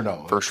Gladney, never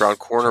know. First-round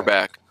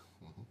cornerback,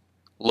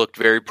 looked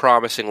very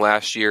promising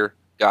last year,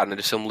 got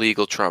into some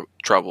legal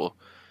trouble.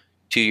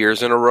 2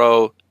 years in a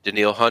row,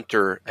 Danielle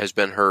Hunter has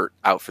been hurt,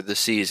 out for the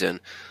season.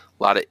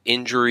 A lot of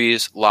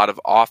injuries, a lot of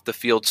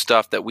off-the-field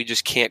stuff that we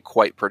just can't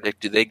quite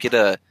predict. Do they get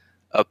a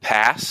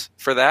pass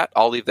for that?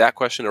 I'll leave that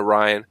question to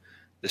Ryan.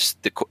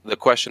 The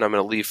question I'm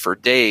going to leave for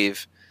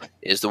Dave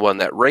is the one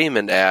that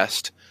Raymond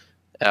asked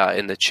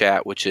in the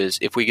chat, which is,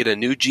 if we get a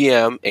new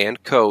GM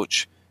and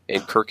coach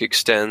and Kirk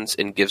extends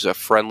and gives a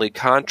friendly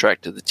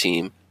contract to the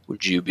team,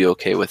 would you be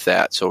okay with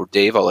that? So,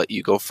 Dave, I'll let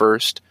you go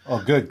first.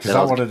 Oh, good, because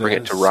I wanted bring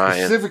it to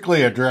Ryan.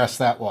 Specifically address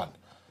that one.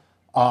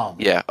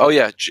 Yeah. Oh,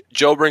 yeah.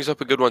 Joe brings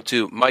up a good one,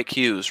 too. Mike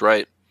Hughes,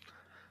 right?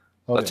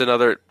 That's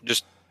another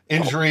just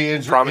injury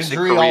promising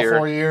career, all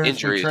 4 years.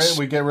 Injuries.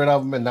 We get rid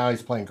of him, and now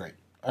he's playing great.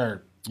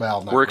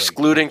 We're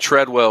excluding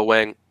Treadwell,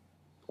 Wang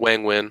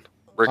Win.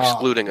 We're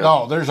excluding him.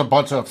 No, there's a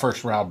bunch of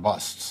first-round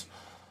busts.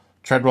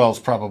 Treadwell's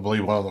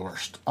probably one of the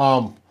worst.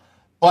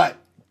 But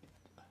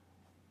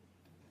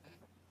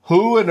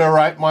who in their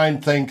right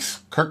mind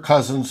thinks Kirk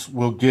Cousins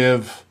will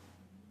give,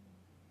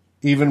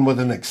 even with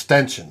an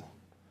extension?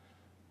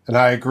 And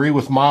I agree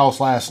with Miles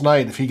last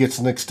night. If he gets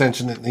an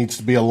extension, it needs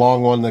to be a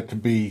long one that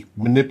could be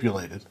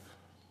manipulated.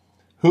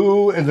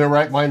 Who in their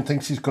right mind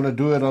thinks he's going to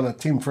do it on a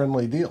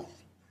team-friendly deal?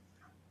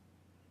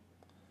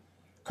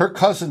 Kirk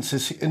Cousins,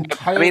 his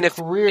entire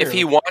career. If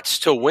he wants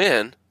to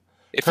win,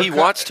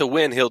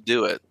 he'll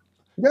do it.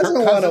 He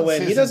doesn't want to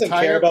win. He doesn't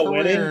care about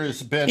winning.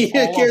 He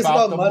cares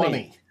about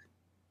money.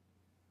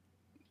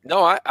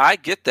 No, I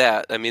get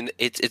that. I mean,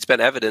 it's been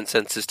evident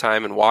since his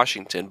time in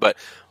Washington. But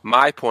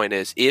my point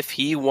is, if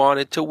he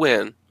wanted to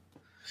win,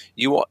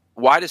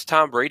 why does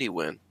Tom Brady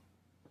win?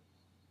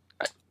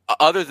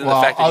 Other than the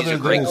fact that he's a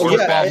great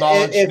quarterback,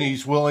 knowledge, and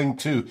he's willing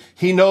to.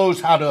 He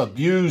knows how to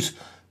abuse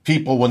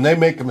people when they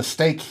make a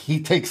mistake. He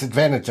takes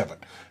advantage of it.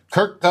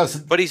 Kirk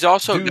doesn't. But he's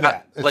also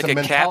got like a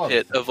cap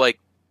hit of like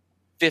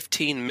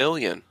 $15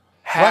 million.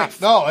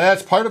 Half. Right. No,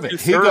 that's part of it.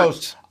 He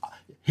goes,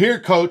 "Here,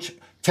 coach,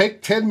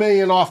 take $10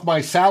 million off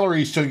my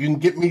salary so you can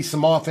get me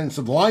some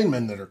offensive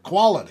linemen that are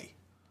quality."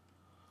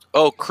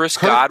 Oh, Chris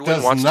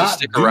Godwin wants to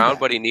stick around,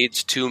 but he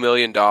needs $2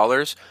 million.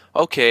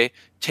 Okay,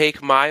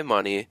 take my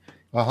money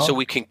so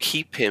we can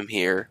keep him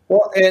here.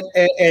 Well,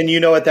 and you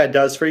know what that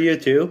does for you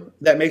too?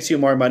 That makes you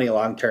more money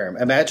long term.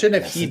 Imagine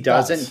if he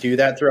doesn't do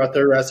that throughout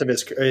the rest of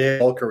his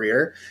whole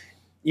career.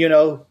 You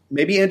know,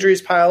 maybe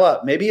injuries pile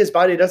up. Maybe his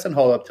body doesn't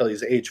hold up till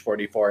he's age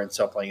 44 and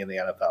still playing in the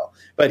NFL.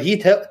 But he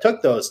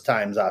took those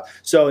times off.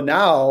 So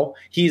now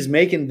he's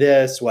making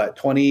this,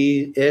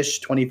 20-ish,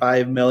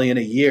 25 million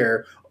a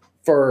year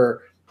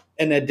for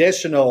an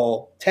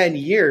additional 10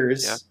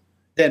 years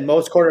than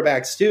most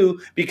quarterbacks do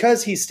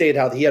because he stayed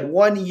healthy. He had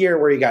 1 year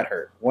where he got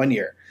hurt, 1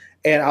 year.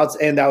 And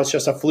that was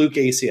just a fluke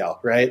ACL,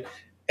 right?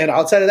 And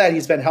outside of that,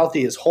 he's been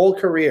healthy his whole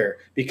career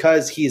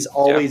because he's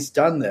always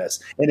done this.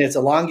 And it's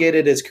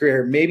elongated his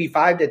career maybe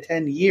 5 to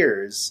 10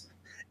 years.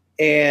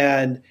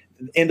 And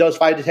in those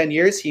 5 to 10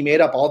 years, he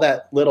made up all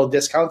that little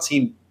discounts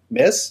he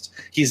missed.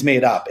 He's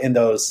made up in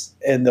those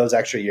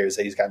extra years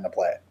that he's gotten to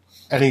play.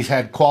 And he's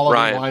had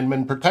quality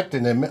linemen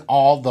protecting him the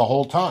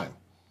whole time.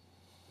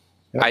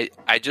 Yep.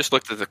 I just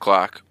looked at the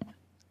clock.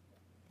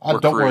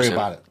 Don't worry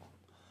about it.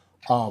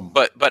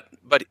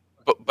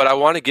 But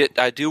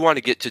I do want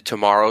to get to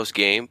tomorrow's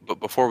game. But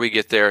before we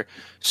get there,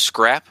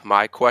 scrap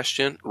my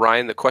question,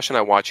 Ryan. The question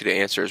I want you to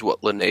answer is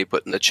what Lene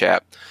put in the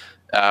chat.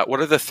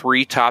 What are the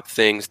 3 top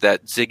things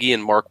that Ziggy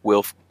and Mark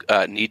Wilf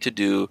need to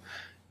do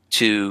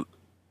to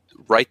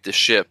right the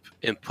ship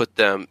and put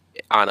them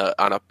on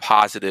a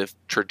positive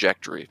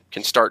trajectory? It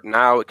can start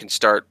now. It can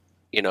start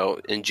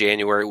in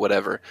January,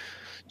 whatever.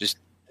 Just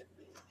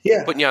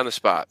putting you on the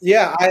spot.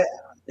 Yeah,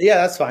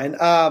 that's fine.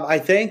 I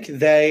think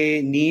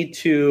they need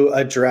to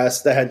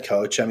address the head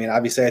coach. I mean,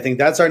 obviously, I think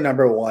that's our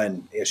number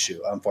one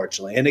issue,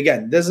 unfortunately. And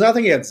again, there's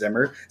nothing against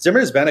Zimmer.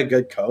 Zimmer's been a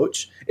good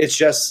coach. It's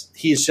just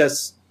he's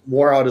just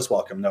wore out his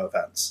welcome. No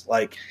offense.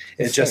 Like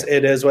it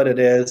is what it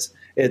is.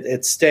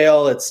 It's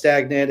stale. It's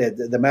stagnant.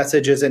 The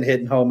message isn't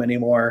hitting home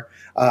anymore.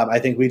 I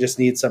think we just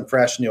need some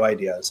fresh new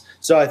ideas.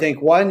 So I think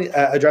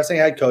addressing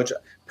head coach.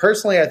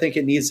 Personally, I think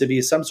it needs to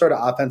be some sort of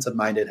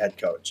offensive-minded head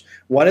coach.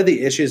 One of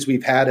the issues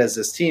we've had as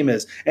this team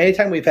is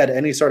anytime we've had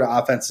any sort of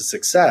offensive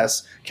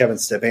success, Kevin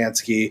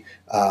Stefanski,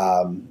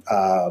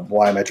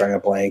 why am I drawing a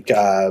blank?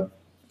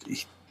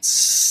 It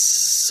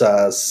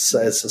starts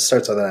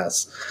with an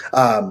S.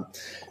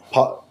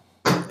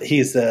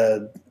 He's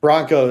the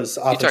Broncos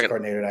offensive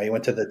coordinator now. He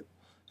went to the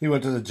He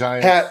went to the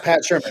Giants.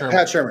 Pat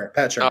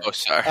Shurmur. Oh,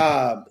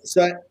 sorry.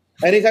 So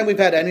anytime we've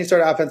had any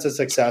sort of offensive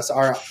success,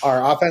 our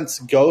offense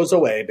goes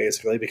away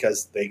basically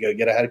because they go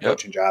get a head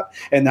coaching job,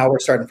 and now we're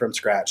starting from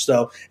scratch.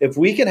 So if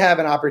we can have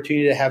an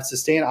opportunity to have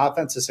sustained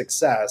offensive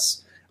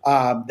success,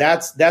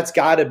 that's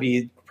got to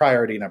be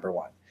priority number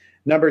one.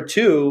 Number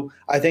two,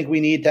 I think we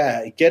need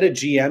to get a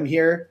GM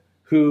here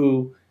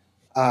who,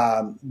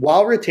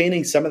 while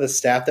retaining some of the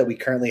staff that we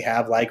currently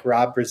have, like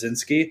Rob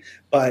Brzezinski,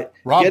 but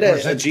get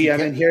a GM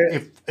in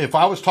here. If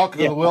I was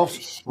talking to the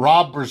Wilfs,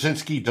 Rob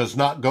Brzezinski does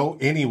not go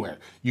anywhere.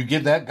 You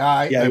give that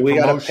guy a we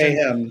promotion. Gotta pay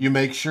him. You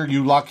make sure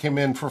you lock him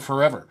in for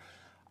forever.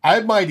 I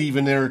might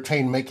even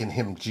entertain making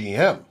him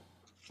GM.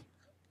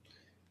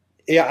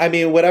 Yeah, I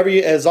mean, whatever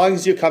you, as long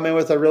as you come in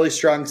with a really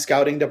strong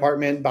scouting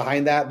department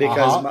behind that,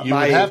 because you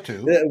would have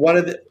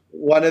to.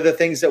 One of the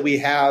things that we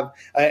have,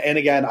 and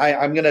again,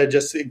 I'm going to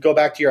just go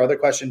back to your other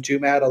question too,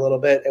 Matt, a little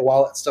bit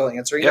while it's still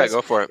answering. Yeah,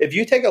 go for it. If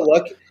you take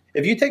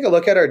a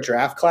look at our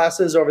draft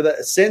classes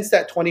since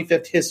that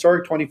 2015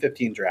 historic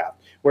 2015 draft,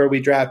 where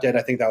we drafted,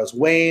 I think that was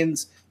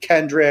Waynes,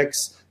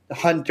 Kendricks,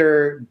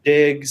 Hunter,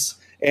 Diggs,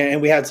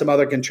 and we had some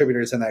other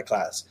contributors in that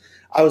class.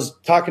 I was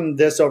talking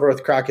this over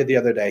with Crockett the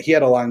other day. He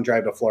had a long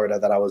drive to Florida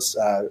that I was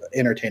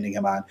entertaining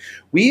him on.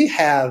 We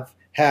have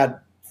had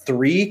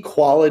 3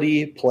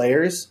 quality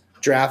players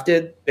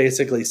drafted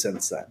basically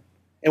since then.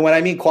 And when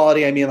I mean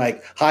quality, I mean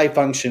like high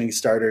functioning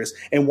starters.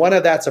 And one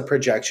of that's a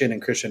projection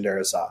in Christian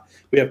Darrisaw.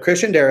 We have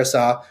Christian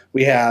Darrisaw,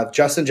 we have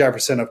Justin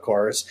Jefferson, of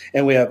course,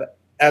 and we have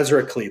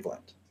Ezra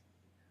Cleveland.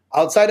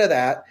 Outside of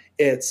that,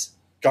 it's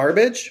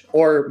garbage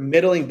or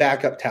middling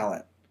backup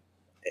talent.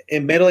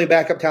 In middling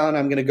backup talent,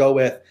 I'm going to go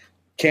with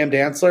Cam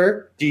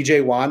Dantzler,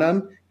 DJ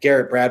Wanham,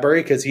 Garrett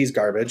Bradbury, because he's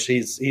garbage.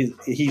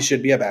 He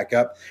should be a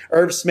backup.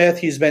 Irv Smith,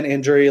 he's been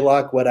injury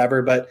luck,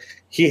 whatever, but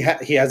he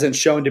hasn't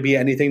shown to be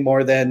anything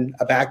more than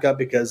a backup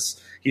because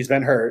he's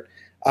been hurt.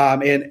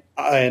 And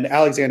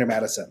Alexander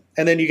Madison,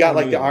 and then you got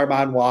like the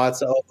Armand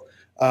Watts,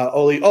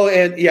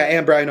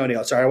 and Brian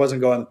O'Neill. Sorry, I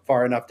wasn't going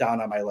far enough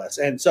down on my list.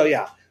 And so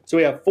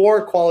we have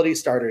 4 quality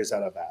starters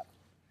out of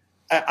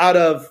that. Out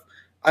of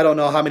I don't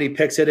know how many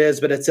picks it is,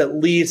 but it's at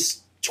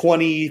least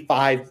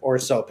 25 or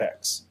so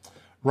picks.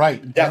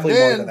 Right. Definitely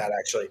more than that,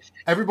 actually.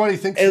 Everybody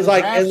thinks it's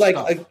like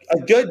a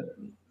good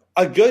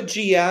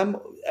GM.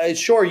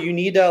 Sure, you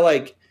need to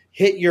like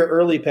hit your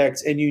early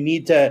picks, and you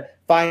need to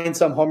find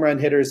some home run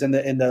hitters in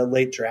the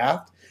late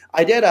draft.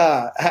 I did.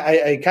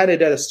 I kind of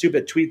did a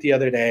stupid tweet the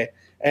other day,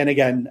 and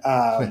again,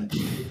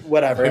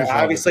 whatever.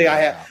 Obviously,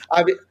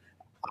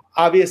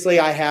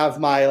 I have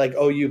my like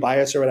OU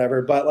bias or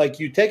whatever, but like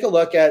you take a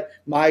look at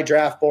my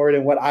draft board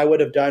and what I would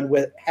have done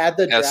had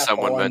the draft. As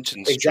someone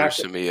mentions Drew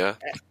Samia.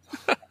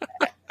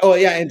 Oh,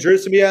 yeah, and Drew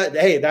Samia,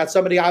 hey, that's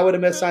somebody I would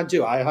have missed on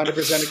too. I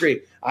 100% agree.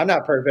 I'm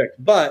not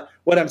perfect. But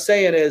what I'm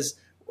saying is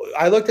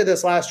I looked at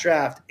this last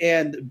draft,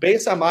 and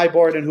based on my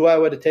board and who I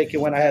would have taken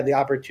when I had the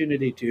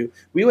opportunity to,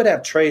 we would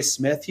have Trey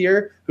Smith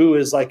here, who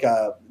is like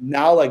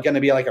going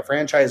to be like a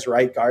franchise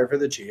right guard for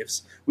the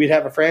Chiefs. We'd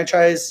have a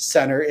franchise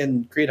center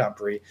in Creed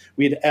Humphrey.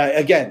 We'd,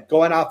 again,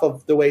 going off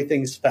of the way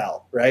things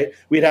fell, right?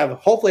 We'd have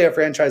hopefully a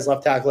franchise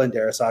left tackle in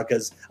Darrisaw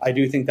because I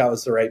do think that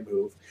was the right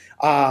move.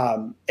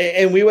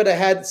 And we would have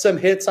had some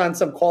hits on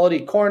some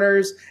quality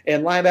corners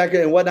and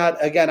linebacker and whatnot.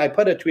 Again, I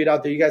put a tweet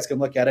out there. You guys can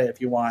look at it if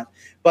you want.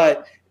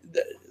 But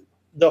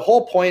the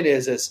whole point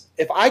is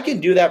if I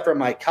can do that from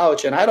my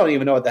couch, and I don't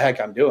even know what the heck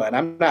I'm doing.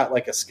 I'm not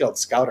like a skilled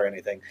scout or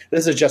anything.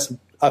 This is just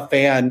a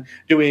fan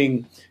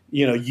doing,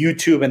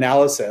 YouTube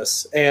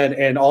analysis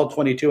and all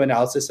 22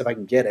 analysis if I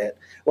can get it.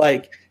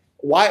 Like,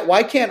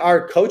 why can't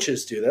our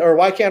coaches do that? Or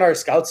why can't our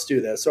scouts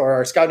do this? Or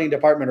our scouting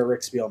department or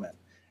Rick Spielman?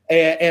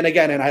 And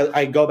again,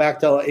 I go back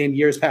to in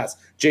years past,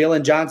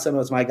 Jalen Johnson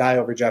was my guy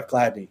over Jeff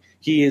Gladney.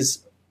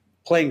 He's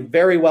playing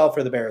very well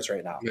for the Bears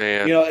right now.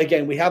 Man.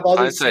 Again, we have all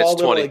these small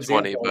little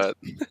examples.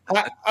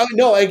 But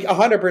no,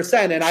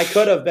 100%. And I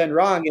could have been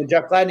wrong, and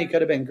Jeff Gladney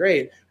could have been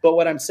great. But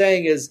what I'm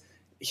saying is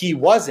he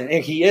wasn't,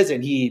 and he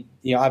isn't. He,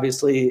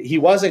 obviously he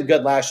wasn't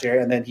good last year,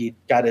 and then he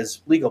got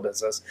his legal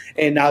business.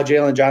 And now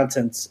Jalen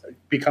Johnson's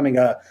becoming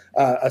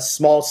a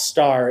small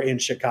star in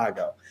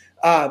Chicago.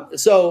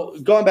 So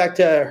going back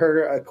to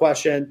her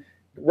question,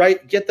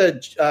 right? Get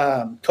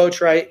the coach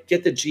right,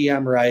 get the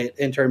GM right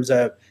in terms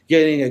of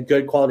getting a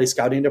good quality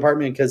scouting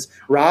department, because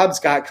Rob's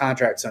got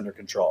contracts under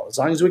control. As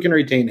long as we can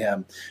retain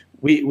him,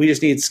 we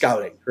just need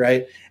scouting,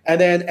 right? And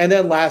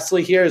then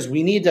lastly here is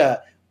we need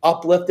to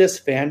uplift this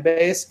fan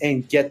base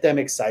and get them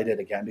excited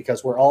again,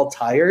 because we're all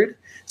tired.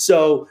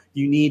 So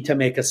you need to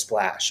make a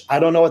splash. I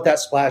don't know what that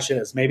splash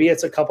is. Maybe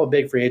it's a couple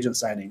big free agent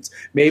signings.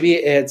 Maybe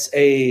it's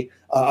a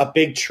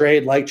big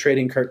trade like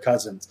trading Kirk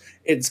Cousins.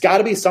 It's got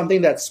to be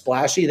something that's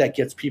splashy that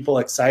gets people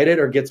excited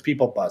or gets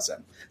people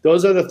buzzing.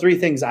 Those are the 3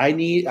 things I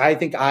need. I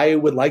think I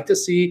would like to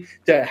see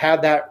to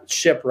have that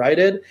ship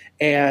righted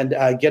and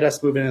get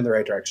us moving in the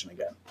right direction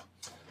again.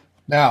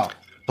 Now,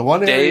 the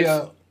one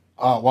area,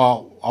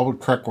 I would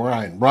correct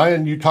Ryan.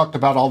 Ryan, you talked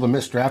about all the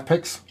missed draft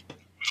picks.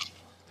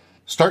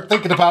 Start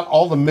thinking about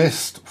all the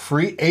missed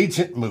free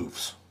agent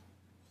moves.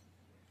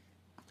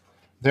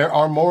 there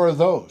are more of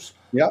those.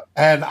 Yep.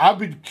 And I'd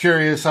be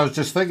curious. I was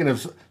just thinking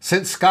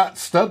since Scott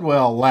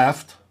Studwell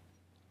left.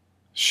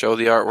 Show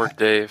the artwork,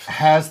 Dave.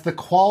 Has the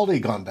quality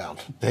gone down?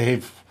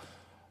 Dave,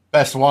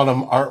 best one of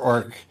them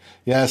artwork.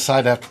 Yes,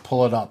 I'd have to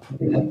pull it up.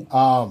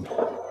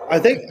 I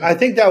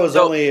think that was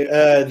only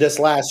this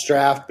last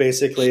draft.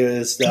 Basically,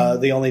 is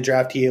the only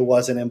draft he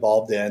wasn't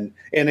involved in.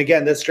 And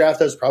again, this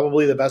draft is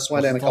probably the best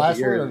one in a couple of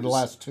years. Or the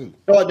last two?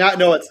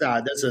 No, it's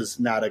not. This is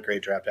not a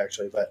great draft,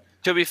 actually. But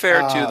to be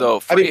fair, too, though,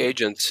 free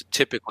agents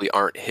typically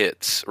aren't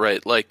hits,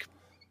 right? Like,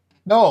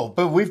 no,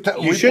 but we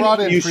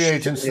brought in free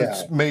agents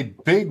that's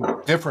made big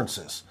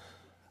differences.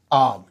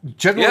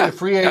 Generally, a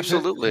free agent,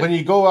 absolutely. When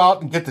you go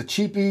out and get the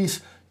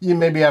cheapies, you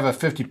maybe have a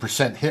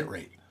 50% hit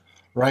rate,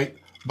 right?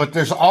 But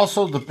there's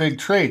also the big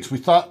trades. We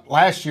thought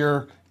last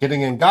year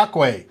getting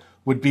Ngakoue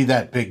would be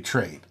that big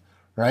trade,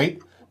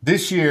 right?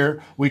 This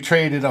year, we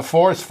traded a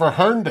fourth for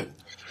Herndon.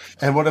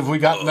 And what have we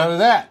got? None of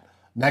that.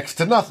 Next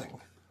to nothing.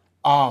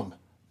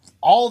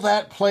 All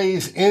that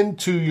plays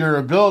into your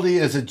ability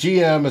as a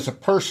GM, as a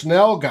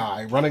personnel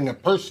guy, running a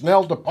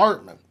personnel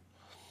department,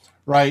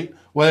 right?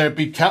 Whether it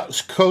be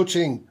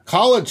coaching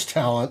college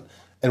talent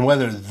and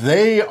whether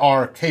they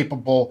are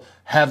capable,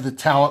 have the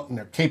talent, and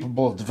they're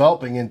capable of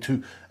developing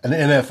into an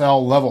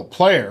NFL level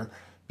player,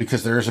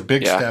 because there is a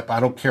big step. I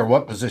don't care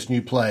what position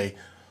you play.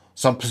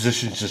 Some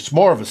positions it's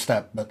more of a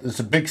step, but it's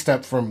a big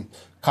step from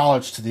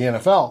college to the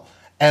NFL.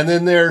 And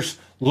then there's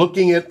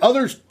looking at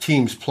other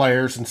teams'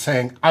 players and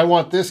saying, I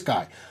want this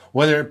guy.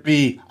 Whether it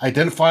be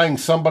identifying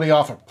somebody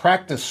off a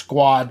practice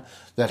squad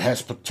that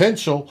has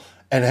potential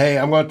and, hey,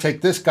 I'm going to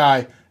take this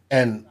guy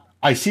and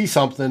I see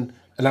something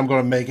and I'm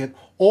going to make it.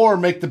 Or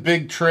make the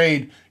big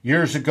trade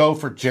years ago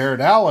for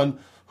Jared Allen,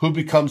 who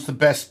becomes the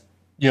best,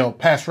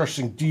 pass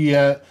rushing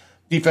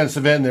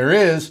defensive end there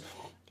is,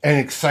 and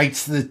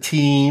excites the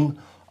team.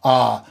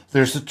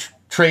 There's a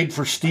trade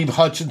for Steve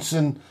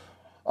Hutchinson,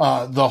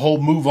 the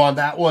whole move on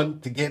that one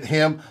to get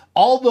him.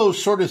 All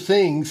those sort of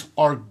things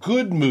are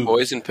good moves.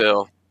 Poison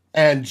pill.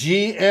 And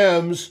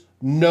GMs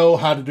know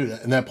how to do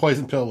that. And that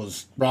poison pill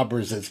was Rob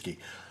Brzezinski.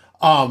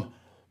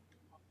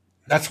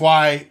 That's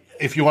why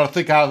if you want to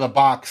think out of the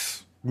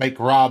box, make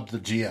Rob the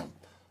GM.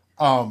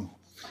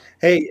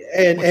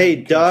 Hey,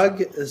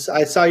 Doug,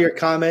 I saw your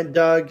comment,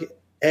 Doug.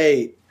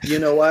 Hey, you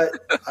know what?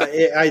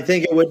 I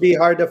think it would be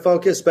hard to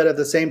focus, but at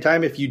the same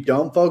time, if you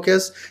don't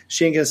focus,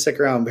 she ain't gonna stick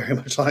around very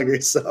much longer.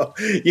 So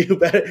you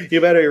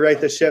better right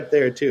the ship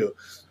there too.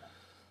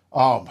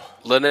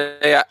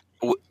 Linnea,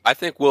 I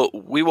think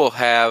we will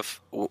have,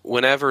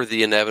 whenever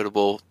the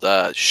inevitable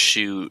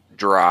shoe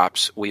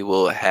drops, we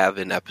will have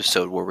an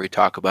episode where we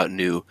talk about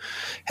new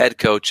head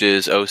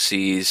coaches,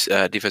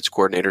 OCs, defense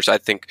coordinators. I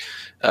think.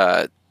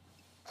 I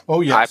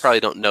probably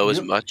don't know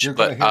as much,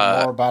 but hear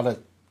more about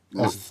it.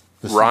 As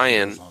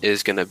Ryan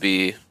is going to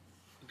be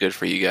good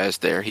for you guys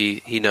there.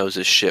 He knows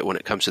his shit when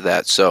it comes to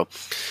that. So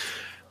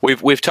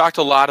we've talked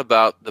a lot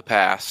about the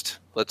past.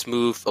 Let's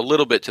move a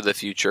little bit to the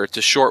future. It's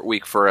a short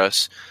week for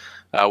us.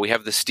 We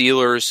have the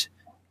Steelers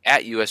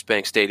at US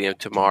Bank Stadium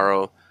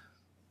tomorrow.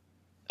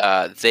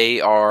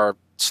 They are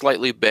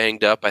slightly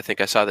banged up. I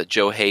think I saw that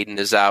Joe Hayden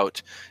is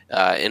out.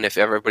 And if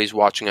everybody's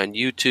watching on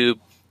YouTube,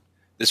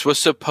 this was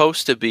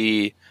supposed to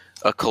be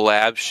a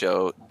collab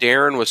show.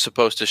 Darren was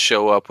supposed to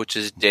show up, which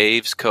is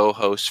Dave's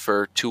co-host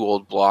for Two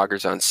Old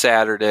Bloggers on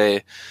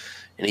Saturday,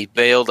 and he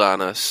bailed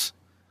on us.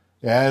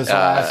 Yeah, it was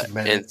last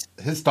minute.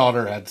 His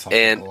daughter had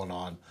something going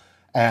on,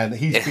 and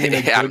he's being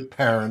a good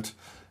parent,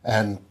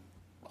 and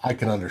I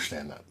can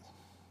understand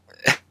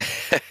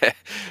that.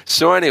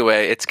 So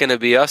anyway, it's going to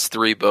be us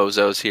three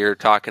bozos here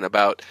talking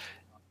about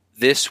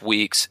this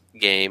week's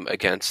game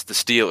against the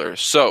Steelers.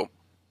 So,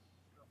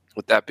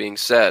 with that being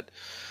said,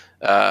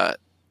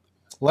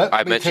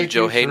 I mentioned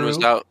Joe Hayden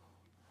was out.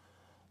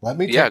 Let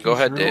me take you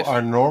through Dave.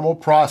 Our normal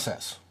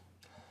process.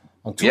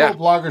 On Two Old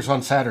Bloggers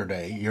on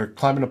Saturday, your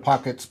Climbing the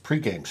Pockets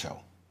pregame show.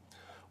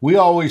 We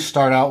always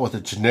start out with a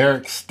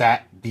generic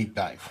stat deep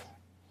dive.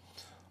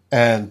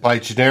 And by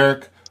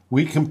generic,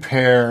 we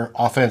compare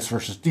offense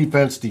versus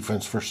defense,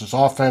 defense versus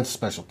offense,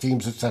 special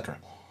teams, etc.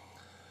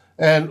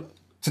 And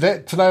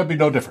tonight will be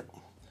no different.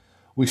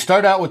 We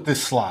start out with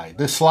this slide.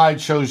 This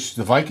slide shows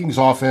the Vikings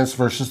offense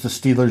versus the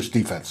Steelers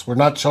defense. We're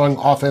not showing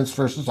offense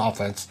versus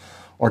offense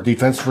or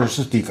defense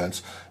versus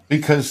defense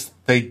because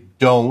they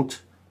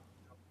don't,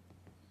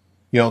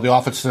 the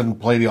offense doesn't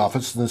play the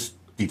offense and the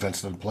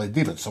defense doesn't play the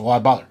defense. So why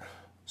bother?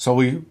 So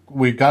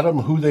we got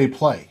them who they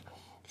play.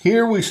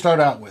 Here we start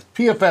out with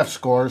PFF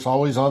scores,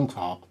 always on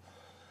top.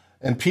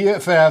 And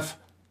PFF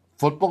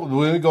football,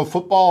 we go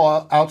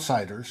Football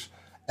Outsiders,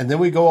 and then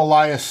we go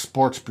Elias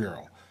Sports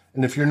Bureau.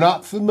 And if you're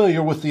not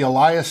familiar with the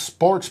Elias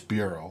Sports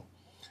Bureau,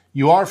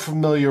 you are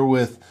familiar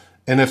with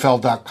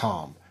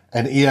NFL.com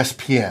and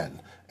ESPN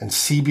and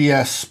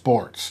CBS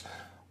Sports.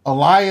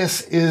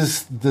 Elias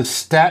is the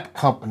stat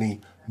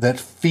company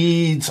that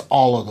feeds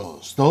all of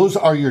those. Those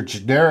are your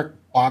generic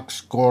box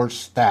score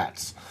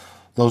stats.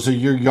 Those are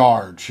your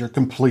yards, your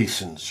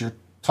completions, your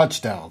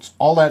touchdowns,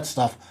 all that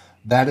stuff.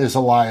 That is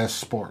Elias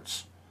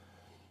Sports.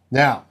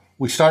 Now,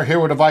 we start here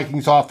with the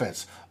Vikings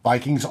offense.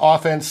 Vikings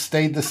offense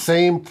stayed the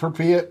same for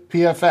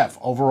PFF.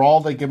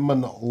 Overall, they give them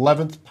an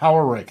 11th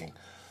power ranking.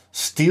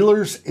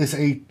 Steelers is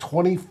a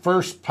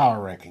 21st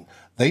power ranking.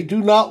 They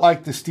do not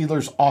like the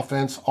Steelers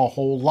offense a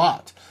whole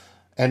lot.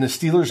 And the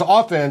Steelers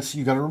offense,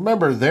 you got to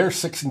remember, they're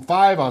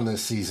 6-5 on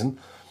this season.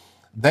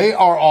 They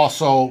are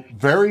also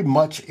very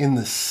much in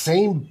the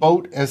same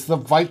boat as the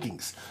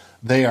Vikings.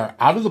 They are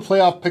out of the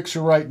playoff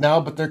picture right now,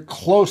 but they're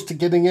close to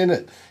getting in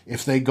it.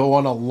 If they go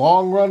on a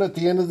long run at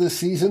the end of the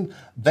season,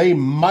 they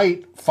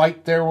might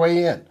fight their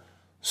way in.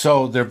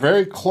 So they're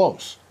very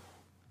close.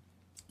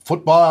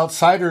 Football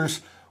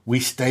Outsiders,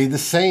 we stay the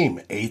same.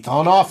 8th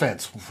on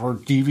offense for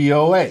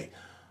DVOA.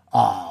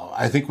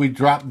 I think we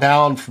dropped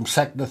down from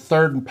 2nd to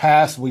 3rd in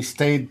pass. We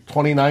stayed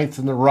 29th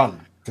in the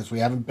run because we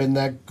haven't been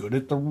that good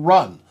at the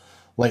run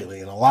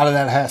lately. And a lot of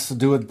that has to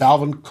do with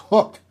Dalvin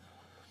Cook.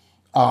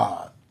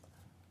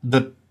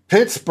 The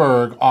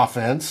Pittsburgh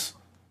offense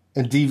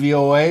in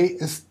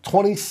DVOA is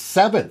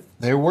 27th.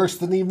 They're worse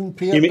than even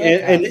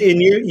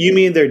PFF. You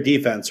mean their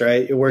defense,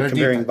 right? We're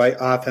comparing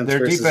offense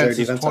versus their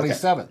defense. Is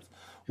 27th. Okay.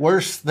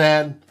 Worse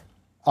than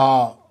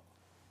the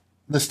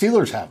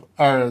Steelers have,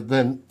 or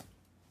than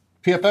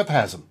PFF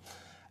has them.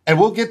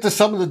 And we'll get to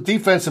some of the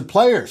defensive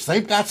players.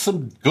 They've got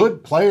some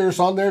good players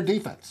on their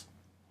defense.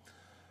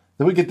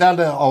 Then we get down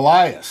to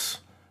Elias.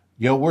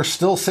 We're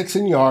still 6th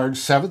in yards,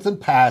 7th in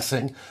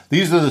passing.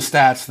 These are the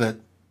stats that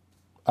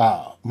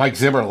Mike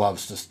Zimmer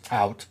loves to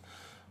tout.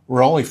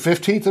 We're only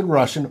 15th in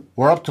rushing.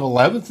 We're up to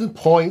 11th in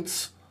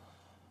points,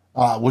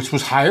 which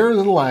was higher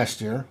than last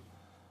year.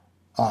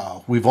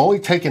 We've only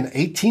taken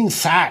 18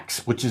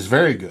 sacks, which is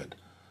very good.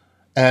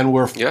 And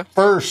we're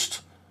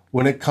first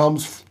when it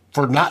comes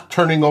for not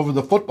turning over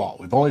the football.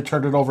 We've only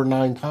turned it over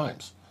 9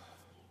 times.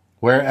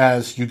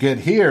 Whereas you get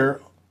here,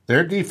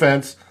 their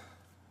defense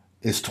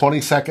is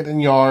 22nd in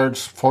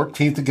yards,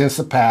 14th against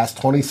the pass,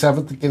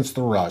 27th against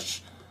the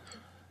rush.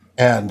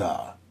 And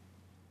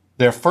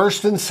they're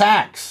first in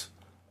sacks.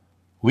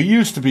 We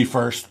used to be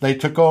first. They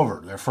took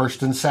over. They're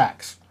first in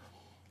sacks.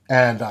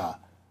 And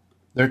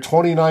they're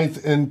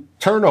 29th in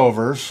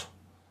turnovers,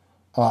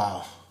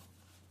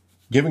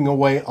 giving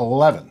away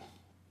 11.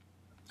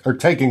 Or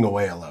taking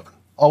away 11.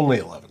 Only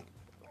 11.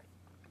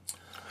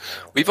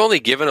 We've only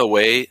given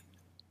away...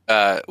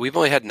 we've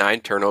only had 9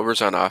 turnovers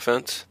on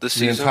offense this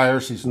season. The entire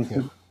season,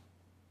 yeah.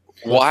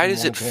 Why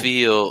does it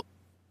feel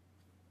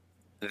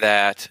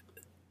that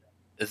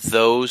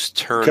those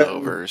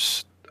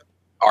turnovers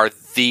are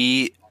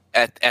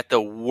at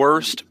the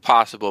worst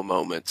possible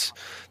moments?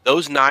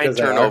 Those 9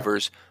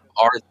 turnovers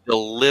are the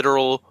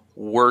literal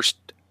worst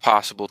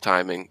possible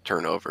timing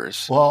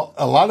turnovers. Well,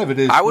 a lot of it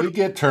is we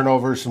get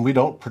turnovers and we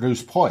don't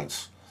produce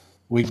points.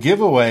 We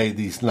give away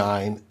these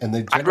 9, and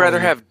they. I'd rather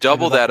have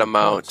double that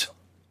amount. Points.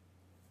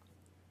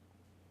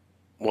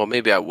 Well,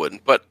 maybe I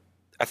wouldn't, but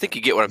I think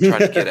you get what I'm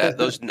trying to get at.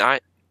 Those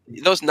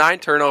nine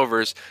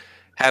turnovers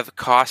have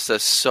cost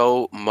us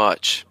so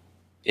much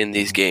in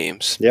these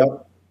games.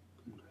 Yep.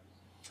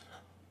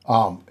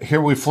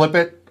 Here we flip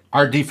it.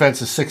 Our defense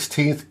is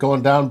 16th,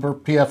 going down for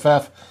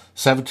PFF,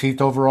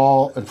 17th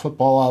overall in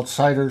Football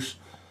Outsiders.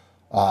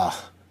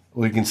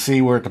 We can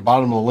see we're at the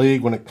bottom of the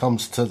league when it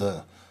comes to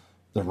the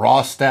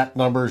raw stat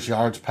numbers,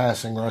 yards,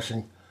 passing,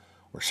 rushing.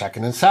 We're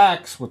 2nd in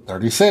sacks with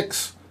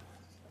 36,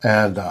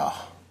 and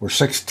we're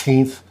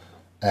 16th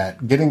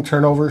at getting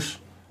turnovers.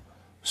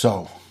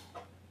 So,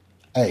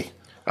 hey.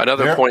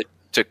 Another point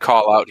to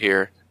call out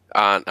here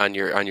on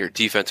your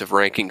defensive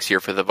rankings here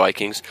for the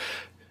Vikings.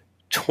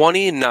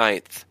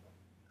 29th,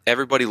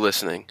 everybody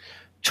listening,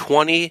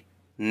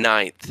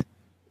 29th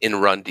in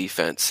run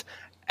defense.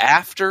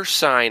 After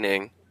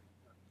signing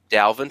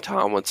Dalvin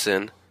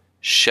Tomlinson,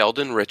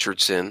 Sheldon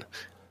Richardson,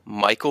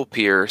 Michael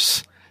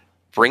Pierce,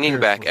 bringing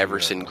back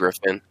Everson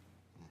Griffin,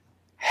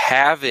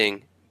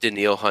 having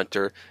Danielle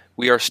Hunter,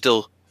 we are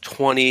still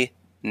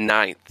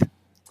 29th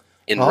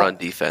in run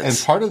defense.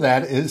 And part of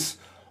that is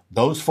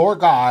those 4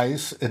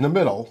 guys in the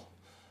middle,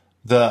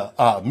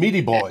 the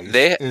meaty boys,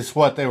 is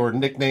what they were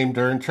nicknamed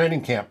during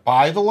training camp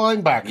by the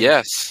linebackers.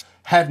 Yes.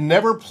 Have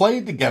never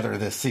played together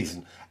this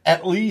season.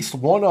 At least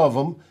one of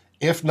them,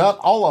 if not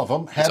all of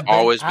them, have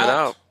always been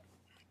out.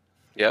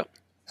 Yep.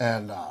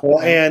 And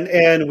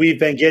and we've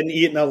been getting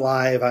eaten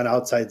alive on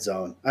outside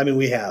zone. I mean,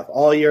 we have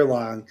all year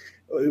long.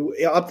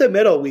 Up the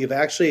middle, we've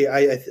actually,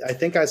 I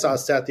think I saw a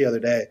stat the other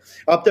day.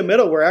 Up the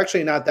middle, we're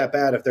actually not that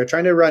bad. If they're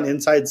trying to run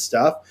inside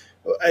stuff,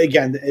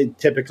 again,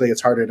 typically it's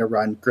harder to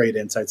run great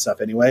inside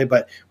stuff anyway,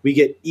 but we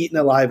get eaten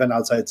alive on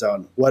outside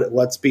zone.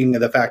 What's being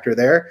the factor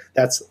there?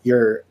 That's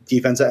your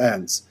defensive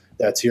ends.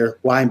 That's your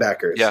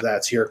linebackers. Yeah.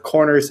 That's your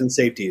corners and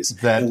safeties.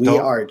 And we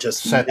are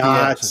just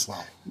not,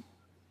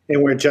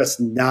 and we're just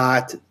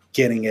not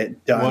getting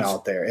it done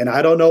out there. And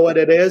I don't know what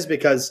it is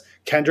because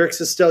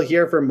Kendricks is still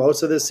here for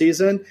most of the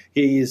season.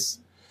 He's,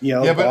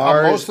 but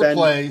on most of the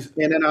plays,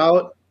 in and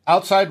out.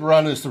 Outside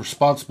run is the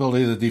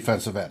responsibility of the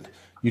defensive end.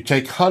 You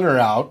take Hunter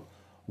out.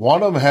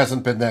 One of them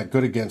hasn't been that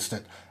good against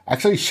it.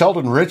 Actually,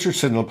 Sheldon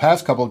Richardson in the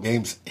past couple of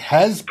games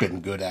has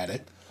been good at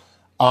it.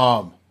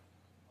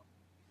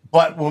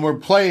 But when we're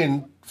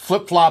playing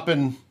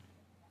flip-flopping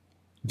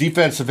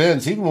defensive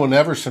ends, even when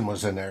Everson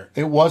was in there,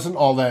 it wasn't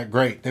all that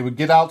great. They would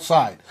get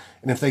outside.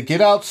 And if they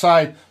get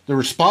outside, the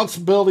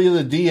responsibility of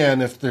the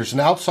DN, if there's an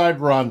outside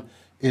run,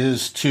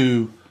 is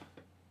to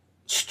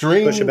push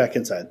it back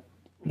inside.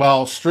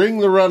 Well, string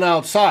the run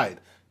outside.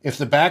 If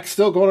the back's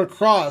still going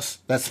across,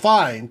 that's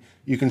fine.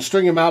 You can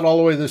string him out all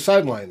the way to the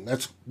sideline.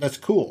 That's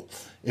cool.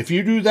 If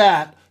you do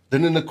that,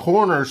 then in the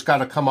corner's got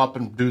to come up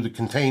and do the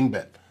contain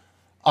bit.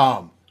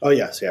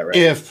 Yes, yeah, right.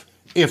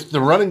 If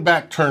the running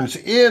back turns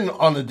in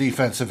on the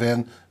defensive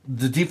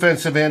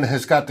end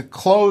has got to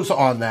close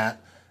on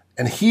that,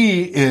 and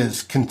he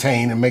is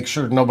contained and make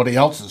sure nobody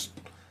else is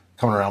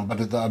coming around.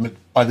 But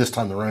by this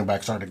time, the running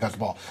back's already got the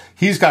ball.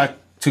 He's got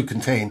to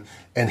contain,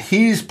 and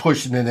he's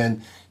pushing it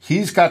in.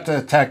 He's got to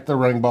attack the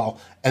running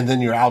ball, and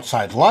then your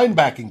outside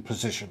linebacking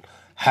position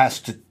has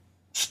to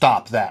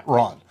stop that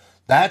run.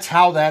 That's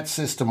how that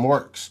system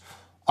works.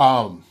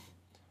 And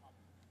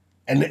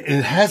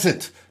it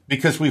hasn't,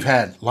 because we've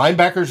had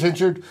linebackers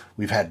injured,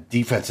 we've had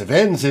defensive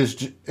ends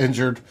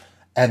injured,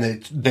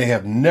 and they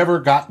have never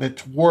gotten it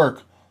to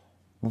work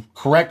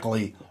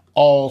correctly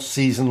all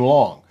season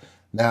long.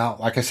 Now,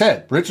 like I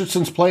said,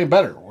 Richardson's playing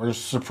better. We're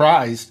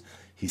surprised.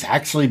 He's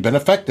actually been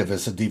effective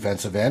as a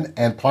defensive end,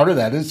 and part of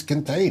that is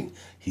contain.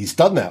 He's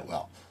done that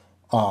well.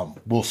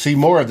 We'll see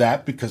more of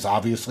that because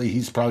obviously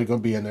he's probably going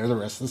to be in there the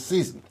rest of the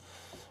season.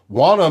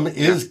 Wonnum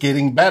is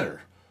getting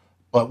better,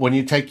 but when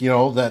you take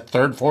that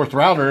third, fourth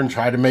rounder and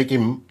try to make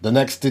him the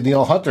next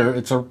Danielle Hunter,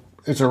 it's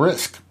a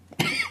risk.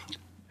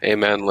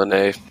 Amen,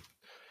 Lene.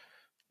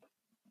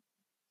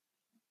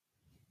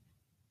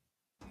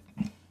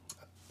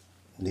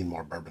 Need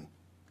more bourbon.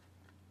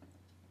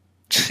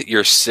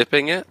 You're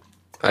sipping it?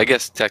 I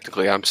guess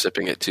technically I'm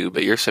sipping it too,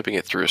 but you're sipping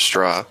it through a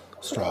straw.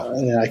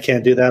 Yeah, I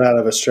can't do that out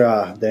of a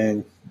straw.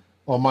 Dang.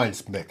 Well,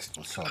 mine's mixed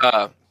with some.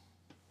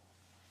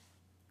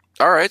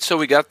 All right, so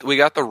we got the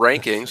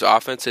rankings,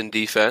 offense and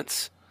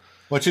defense.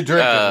 What you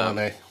drinking,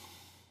 Lene?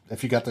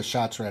 If you got the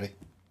shots ready.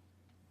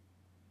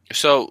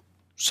 So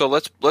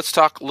let's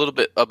talk a little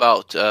bit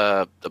about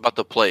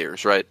the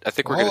players, right? I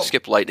think we're going to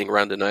skip lightning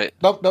round tonight.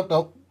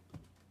 Nope.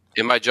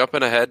 Am I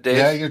jumping ahead, Dave?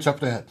 Yeah, you're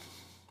jumping ahead.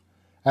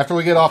 After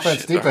we get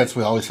offense, defense,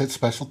 we always hit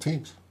special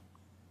teams.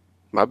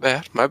 My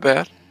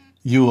bad.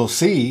 You will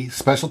see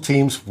special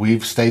teams.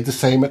 We've stayed the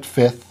same at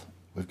 5th.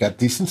 We've got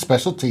decent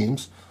special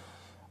teams.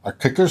 Our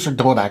kickers are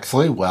doing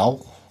actually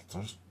well.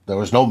 There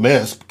was no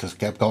miss because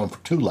kept going for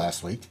 2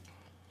 last week.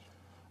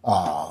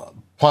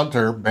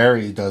 Punter,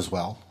 Barry does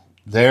well.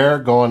 They're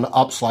going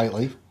up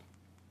slightly,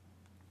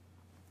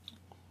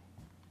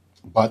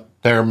 but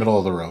they're middle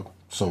of the road.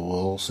 So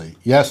we'll see.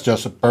 Yes,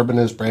 Joseph, bourbon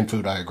is brain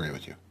food. I agree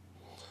with you.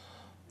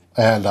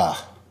 And then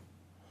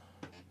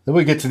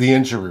we get to the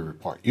injury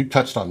report. You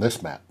touched on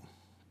this, Matt.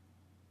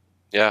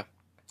 Yeah.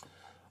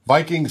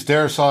 Vikings,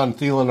 Darrisaw and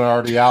Thielen are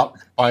already out.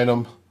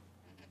 Bynum,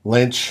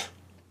 Lynch,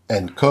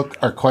 and Cook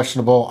are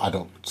questionable. I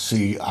don't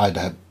see I'd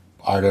have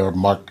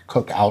marked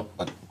Cook out,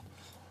 but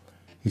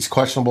he's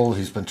questionable.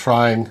 He's been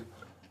trying.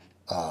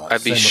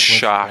 I'd be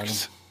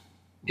shocked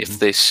if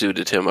they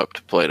suited him up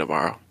to play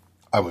tomorrow.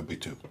 I would be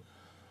too.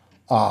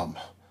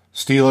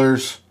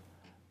 Steelers,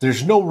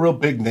 there's no real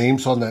big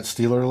names on that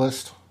Steeler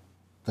list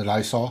that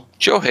I saw.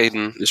 Joe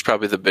Hayden is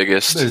probably the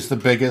biggest. Is the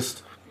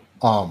biggest.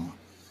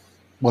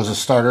 Was a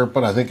starter,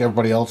 but I think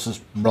everybody else is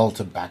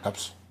relative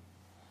backups.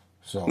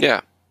 So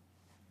yeah.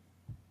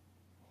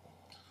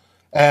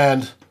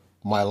 And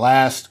my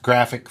last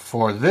graphic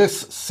for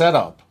this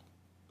setup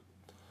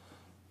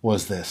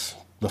was this.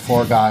 The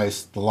 4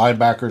 guys, the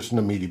linebackers and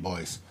the meaty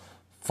boys,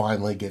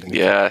 finally getting to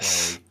play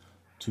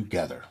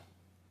together.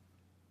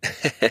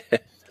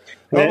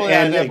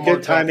 And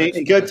good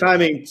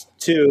timing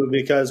too,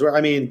 because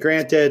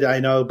granted, I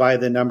know by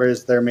the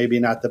numbers they're maybe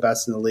not the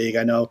best in the league.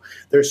 I know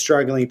they're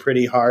struggling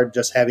pretty hard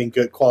just having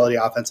good quality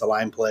offensive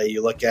line play.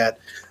 You look at,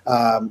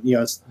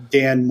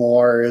 Dan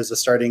Moore is a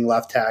starting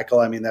left tackle.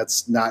 I mean,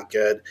 that's not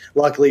good.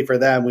 Luckily for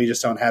them, we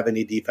just don't have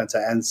any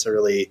defensive ends to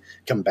really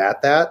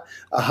combat that.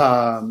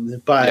 I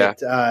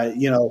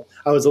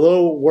was a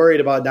little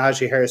worried about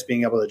Najee Harris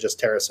being able to just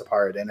tear us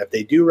apart. And if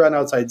they do run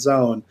outside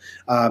zone,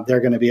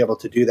 they're going to be able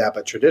to do that.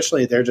 But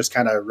traditionally, they're just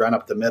kind of run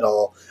up the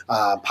middle,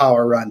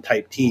 power run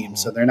type team.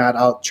 So they're not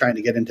out trying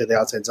to get into the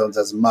outside zones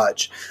as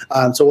much.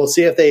 So we'll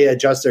see if they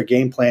adjust their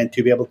game plan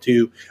to be able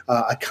to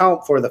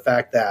account for the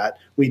fact that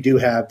we do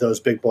have those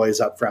big boys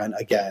up front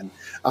again.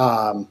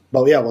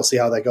 But yeah, we'll see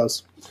how that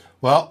goes.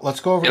 Well, let's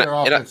go over their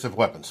offensive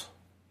weapons.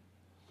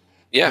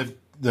 Yeah.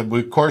 We,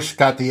 of course,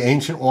 got the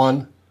Ancient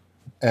One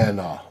and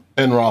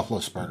Ben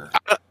Roethlisberger.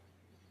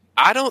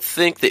 I don't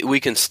think that we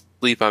can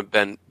sleep on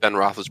Ben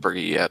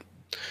Roethlisberger yet.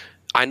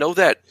 I know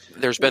that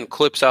there's been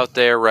clips out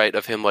there, right,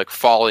 of him like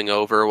falling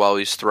over while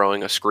he's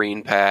throwing a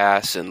screen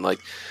pass, and like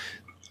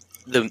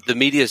the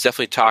media is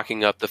definitely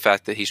talking up the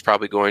fact that he's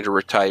probably going to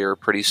retire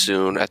pretty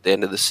soon at the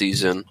end of the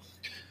season.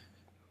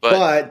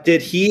 But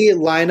did he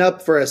line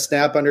up for a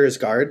snap under his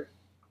guard?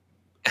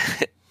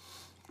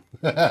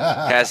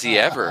 Has he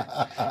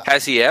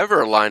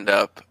ever lined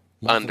up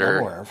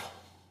under?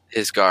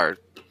 his guard.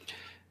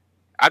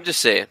 I'm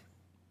just saying.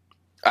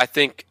 I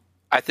think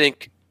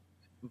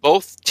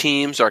both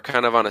teams are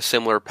kind of on a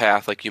similar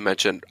path, like you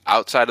mentioned,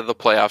 outside of the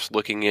playoffs,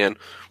 looking in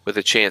with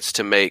a chance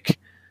to make.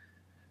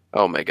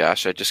 Oh my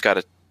gosh! I just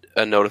got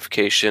a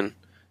notification.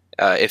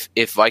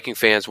 If Viking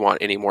fans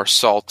want any more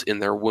salt in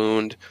their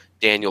wound,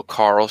 Daniel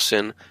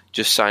Carlson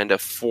just signed a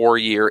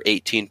 4-year,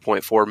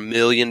 $18.4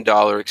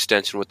 million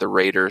extension with the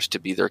Raiders to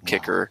be their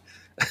kicker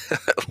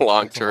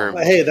long term.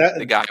 Hey,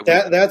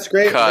 that's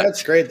great. Cut.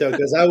 That's great though,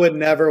 because I would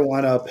never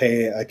want to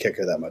pay a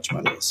kicker that much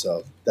money.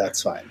 So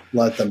that's fine.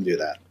 Let them do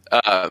that.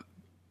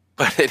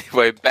 But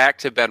anyway, back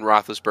to Ben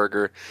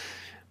Roethlisberger.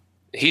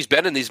 He's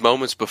been in these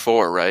moments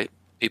before, right?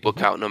 People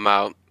counting him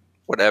out,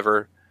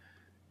 whatever.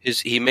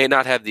 He may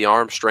not have the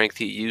arm strength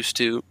he used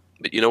to,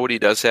 but you know what he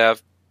does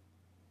have?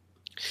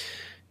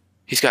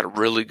 He's got a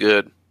really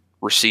good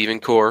receiving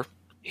core.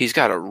 He's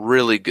got a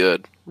really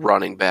good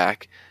running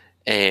back.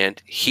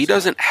 And he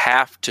doesn't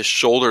have to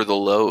shoulder the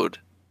load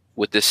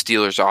with this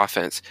Steelers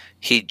offense.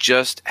 He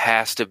just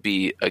has to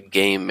be a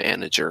game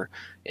manager.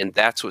 And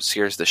that's what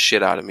scares the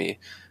shit out of me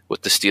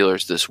with the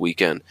Steelers this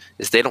weekend,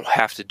 is they don't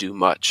have to do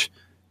much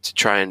to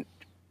try and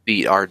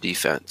beat our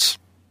defense.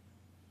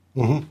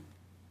 Mm-hmm.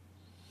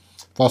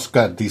 Also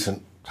got a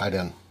decent tight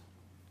end,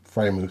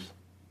 Freiermuth.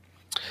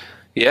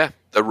 Yeah,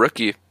 the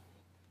rookie.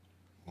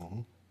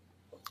 Mm-hmm.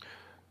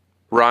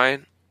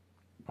 Ryan,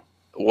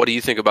 what do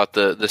you think about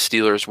the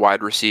Steelers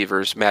wide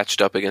receivers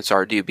matched up against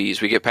our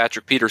DBs? We get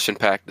Patrick Peterson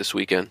packed this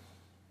weekend.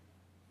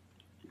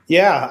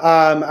 Yeah,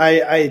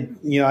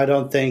 I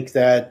don't think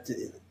that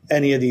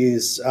any of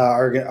these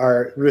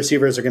our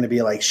receivers are going to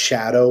be like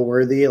shadow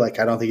worthy. Like,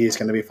 I don't think he's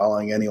going to be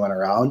following anyone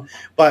around.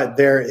 But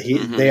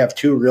they have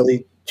two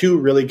really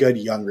good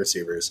young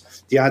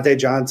receivers. Deontay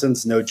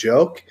Johnson's no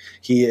joke.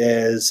 He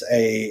is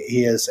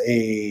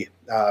a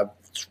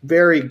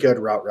very good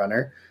route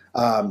runner.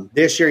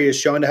 This year he is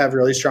shown to have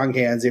really strong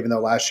hands, even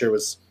though last year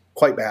was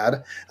quite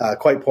bad,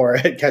 quite poor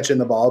at catching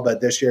the ball.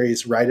 But this year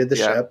he's righted the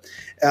ship,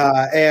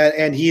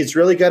 and he's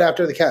really good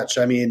after the catch.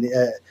 I mean,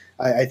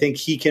 I think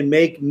he can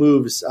make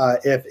moves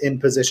if in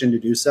position to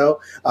do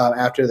so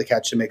after the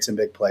catch to make some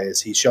big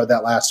plays. He showed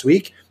that last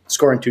week,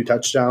 scoring 2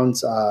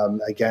 touchdowns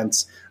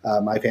against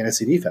my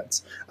fantasy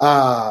defense.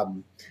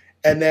 And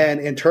then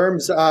in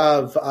terms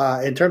of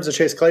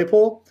Chase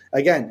Claypool,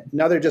 again,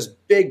 another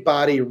just big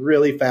body,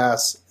 really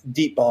fast,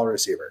 deep ball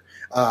receiver.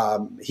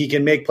 He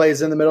can make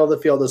plays in the middle of the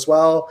field as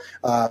well.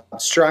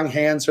 Strong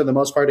hands for the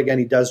most part. Again,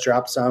 he does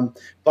drop some,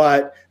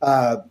 but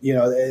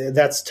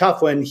that's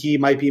tough when he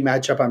might be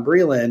matched up on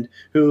Breeland,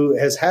 who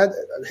has had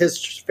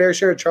his fair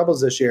share of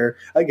troubles this year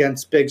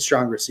against big,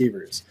 strong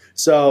receivers.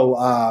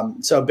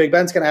 So Big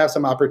Ben's going to have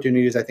some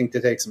opportunities, I think,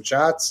 to take some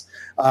shots.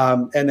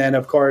 And then,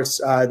 of course,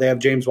 they have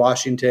James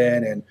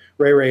Washington and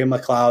Ray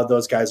McLeod.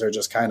 Those guys are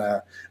just kind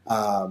of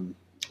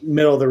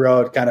middle of the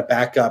road kind of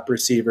backup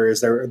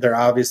receivers. They're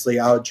obviously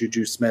out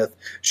Juju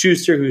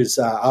Smith-Schuster, who's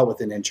out with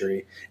an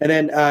injury. And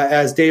then,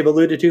 as Dave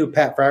alluded to,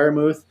 Pat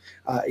Freiermuth,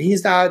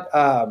 he's not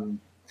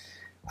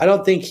I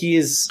don't think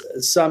he's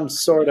some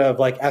sort of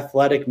like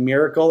athletic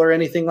miracle or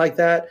anything like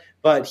that,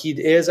 but he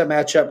is a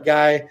matchup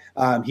guy.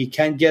 He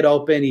can get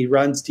open. He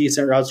runs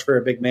decent routes for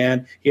a big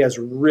man. He has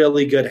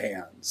really good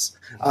hands.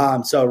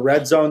 So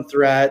red zone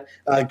threat,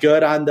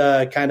 good on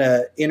the kind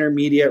of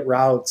intermediate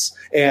routes.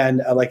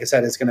 And like I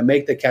said, it's going to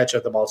make the catch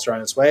if the ball's thrown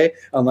his way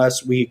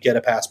unless we get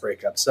a pass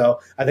breakup. So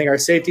I think our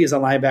safeties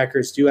and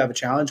linebackers do have a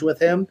challenge with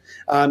him.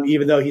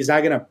 Even though he's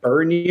not going to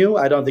burn you,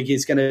 I don't think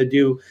he's going to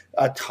do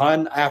a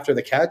ton after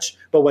the catch.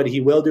 But what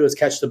he will do is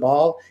catch the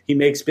ball. He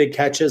makes big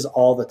catches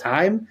all the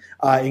time,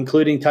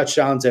 including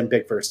touchdowns and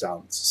big first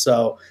downs.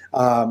 So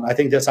I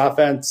think this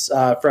offense,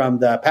 from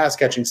the pass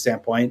catching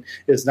standpoint,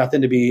 is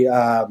nothing to be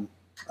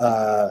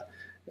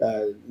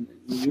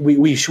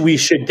we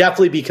should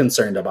definitely be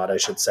concerned about, I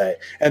should say.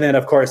 And then,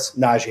 of course,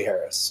 Najee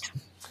Harris,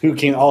 who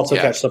can also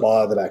catch the ball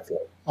out of the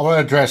backfield. I want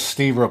to address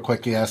Steve real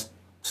quick. He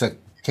said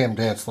Cam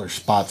Dantzler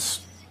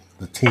spots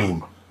the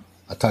team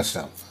a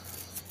touchdown.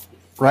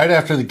 Right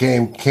after the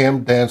game,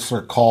 Cam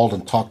Dantzler called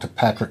and talked to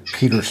Patrick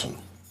Peterson.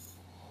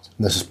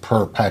 And this is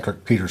per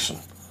Patrick Peterson.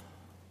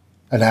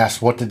 And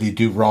asked what did he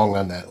do wrong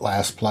on that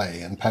last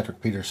play. And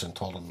Patrick Peterson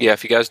told him. Yeah,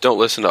 if you guys don't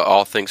listen to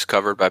All Things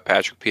Covered by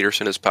Patrick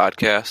Peterson, his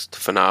podcast,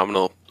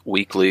 phenomenal,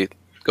 weekly,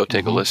 go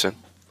take a listen.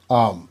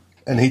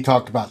 And he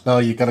talked about, no,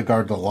 you got to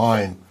guard the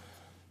line.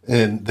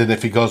 And then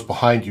if he goes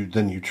behind you,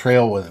 then you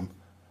trail with him.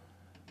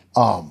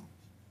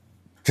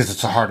 Because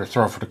it's a harder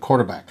throw for the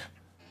quarterback.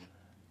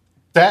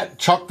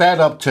 Chalk that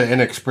up to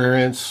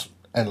inexperience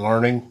and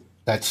learning.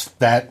 That's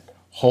that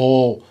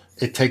whole,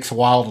 it takes a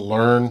while to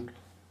learn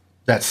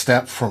that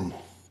step from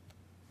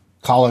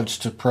college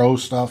to pro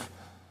stuff.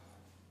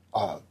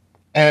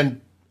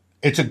 And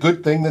it's a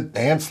good thing that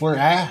Dantzler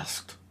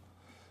asked.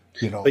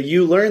 But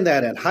you learned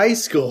that in high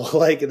school.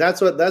 Like that's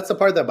the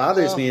part that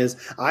bothers me is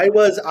I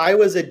was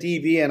a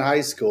DB in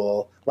high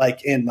school,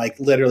 like in like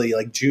literally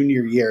like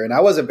junior year, and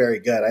I wasn't very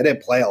good. I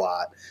didn't play a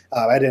lot.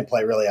 I didn't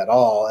play really at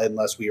all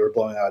unless we were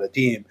blowing out a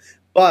team.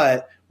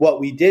 But what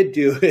we did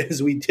do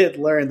is we did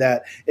learn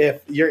that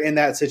if you're in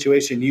that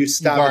situation, you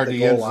stop at the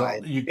goal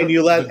line and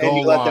you let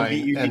them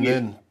beat you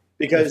deep,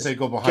 because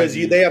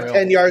they have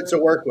 10 yards to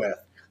work with.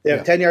 They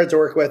have 10 yards to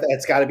work with.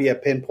 It's got to be a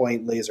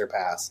pinpoint laser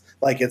pass.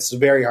 Like, it's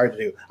very hard to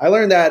do. I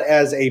learned that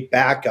as a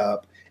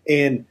backup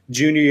in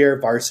junior year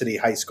varsity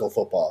high school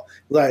football.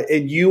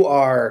 And you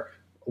are,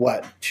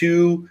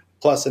 2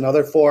 plus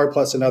another 4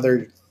 plus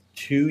another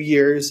 2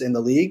 years in the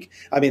league.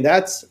 I mean,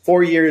 that's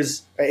 8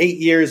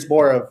 years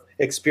more of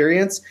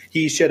experience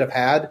he should have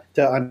had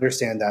to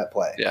understand that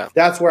play. Yeah.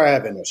 That's where I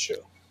have an issue.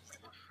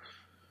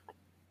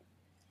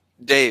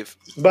 Dave.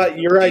 But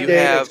you're right,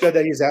 Dave. It's good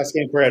that he's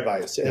asking for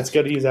advice. It's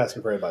good he's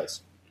asking for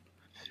advice.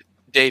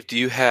 Dave, do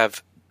you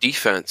have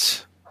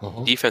defensive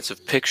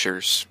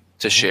pictures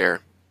to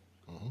share?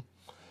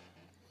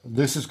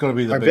 This is going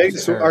to be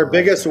our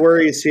biggest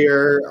worries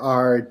here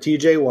are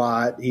TJ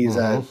Watt. He's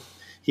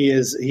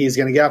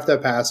going to get off the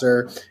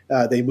passer.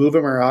 They move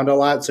him around a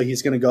lot, so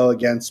he's going to go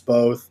against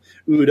both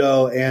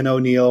Udo and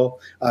O'Neal,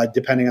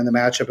 depending on the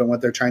matchup and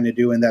what they're trying to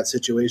do in that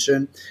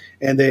situation.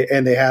 And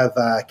they have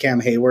Cam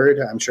Hayward.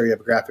 I'm sure you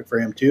have a graphic for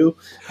him too.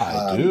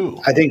 I do.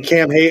 I think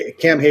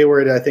Cam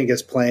Hayward,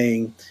 is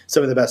playing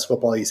some of the best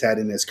football he's had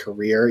in his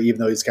career, even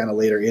though he's kind of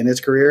later in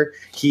his career.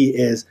 He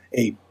is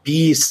a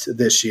beast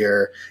this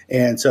year,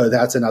 and so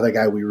that's another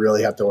guy we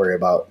really have to worry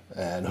about.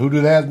 And who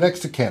do they have next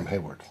to Cam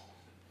Hayward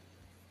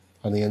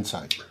on the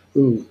inside?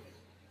 Ooh,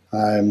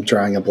 I'm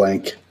drawing a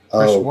blank.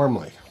 Chris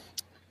Wormley.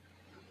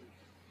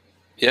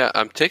 Yeah,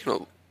 I'm taking a.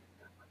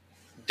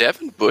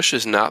 Devin Bush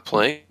is not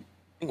playing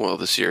well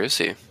this year, is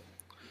he?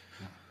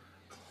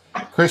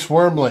 Chris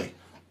Wormley,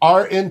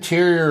 our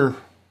interior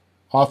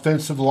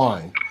offensive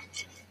line,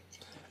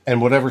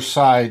 and whatever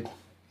side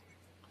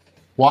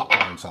Watt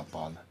lines up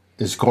on,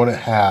 is going to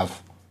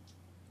have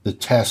the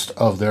test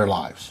of their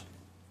lives.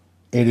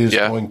 It is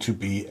going to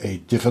be a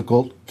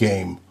difficult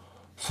game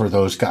for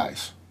those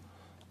guys.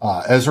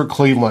 Ezra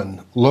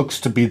Cleveland looks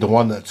to be the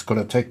one that's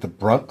going to take the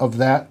brunt of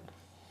that.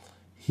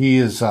 He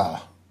is.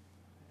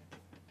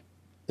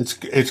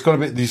 It's going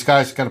to be, these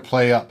guys got to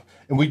play up,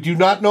 and we do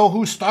not know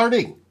who's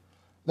starting.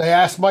 They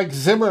asked Mike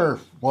Zimmer.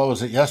 What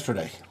was it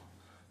yesterday?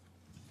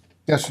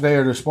 Yesterday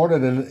or this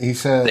morning, and he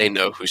said they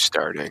know who's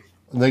starting.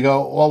 And they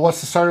go, well, what's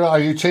the starter? Are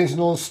you changing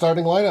the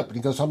starting lineup? And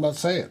he goes, I'm not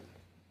saying.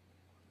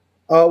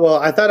 Oh, well,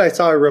 I thought I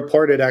saw it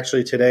reported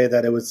actually today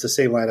that it was the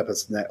same lineup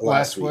as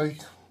last week.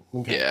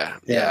 Okay.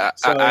 Yeah.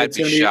 So I'd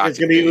be shocked. It's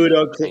going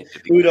to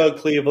be Udo,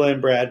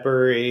 Cleveland,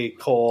 Bradbury,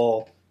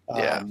 Cole,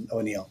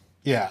 O'Neal.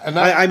 Yeah. And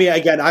I mean,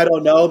 again, I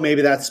don't know.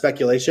 Maybe that's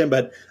speculation,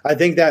 but I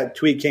think that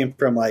tweet came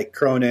from like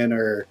Cronin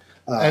or.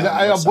 And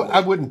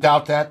I wouldn't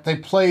doubt that. They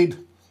played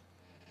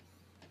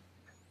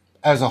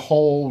as a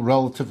whole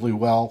relatively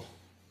well.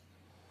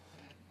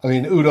 I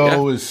mean,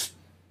 Udo is.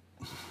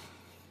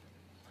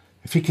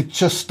 If he could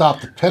just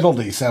stop the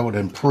penalties, that would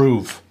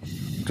improve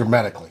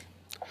dramatically.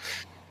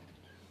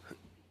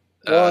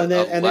 Well, and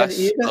then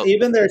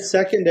even their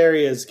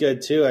secondary is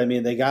good too. I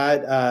mean, they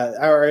got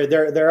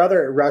their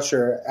other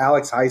rusher,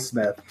 Alex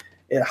Highsmith,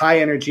 a high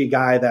energy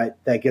guy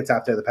that gets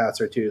after the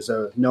passer too.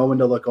 So no one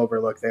to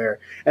overlook there.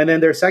 And then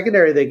their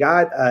secondary, they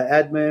got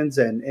Edmonds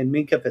and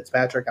Minkah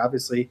Fitzpatrick.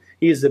 Obviously,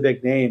 he's the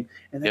big name.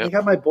 And then they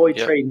got my boy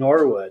Trey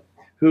Norwood,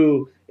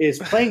 who is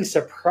playing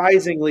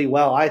surprisingly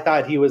well. I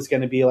thought he was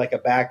going to be like a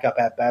backup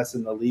at best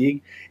in the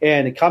league.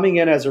 And coming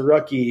in as a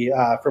rookie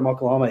from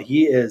Oklahoma,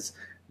 he is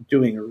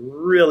doing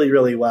really,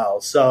 really well.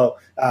 So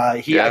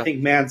I think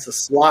mans the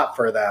slot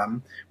for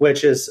them,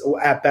 which is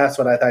at best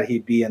what I thought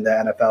he'd be in the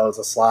NFL as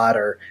a slot,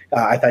 or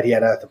I thought he had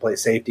to play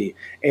safety.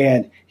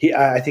 And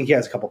I think he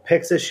has a couple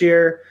picks this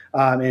year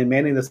and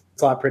manning the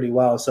slot pretty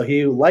well. So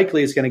he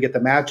likely is going to get the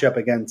matchup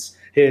against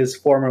his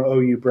former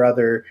OU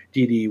brother,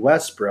 D.D.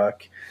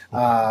 Westbrook,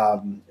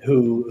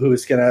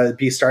 who's going to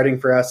be starting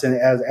for us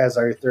as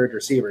our third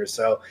receiver.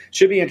 So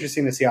should be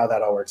interesting to see how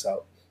that all works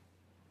out.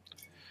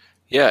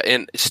 Yeah,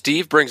 and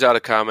Steve brings out a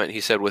comment.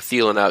 He said, with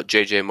Thielen out,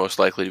 JJ most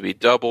likely to be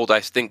doubled. I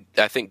think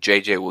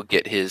JJ will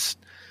get his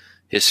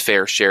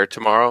fair share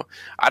tomorrow.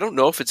 I don't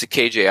know if it's a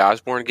KJ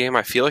Osborne game.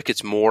 I feel like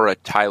it's more a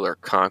Tyler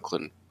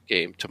Conklin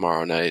game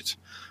tomorrow night,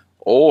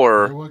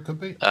 or it could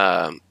be.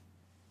 A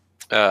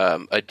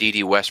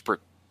D.D.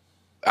 Westbrook.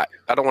 I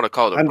don't want to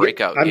call it a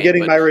breakout game. I'm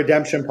getting my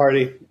redemption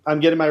party. I'm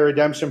getting my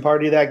redemption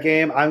party that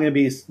game. I'm going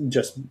to be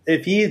just –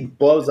 if he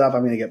blows up,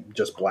 I'm going to get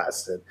just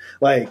blasted.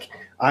 Like,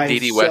 I'm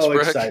D.D. so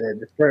Westbrook?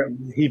 excited.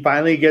 He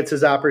finally gets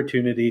his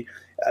opportunity.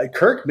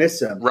 Kirk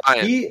missed him.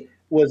 Ryan.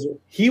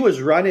 He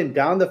was running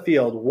down the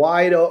field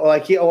wide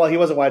open. He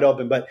wasn't wide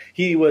open, but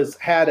he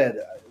had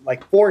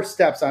 4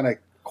 steps on a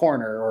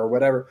corner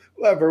or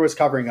whoever was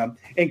covering him.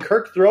 And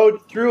Kirk threw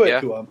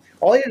it to him.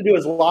 All he had to do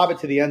was lob it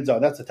to the end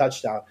zone. That's a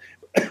touchdown.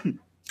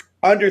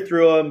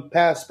 Underthrew him,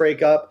 pass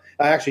breakup.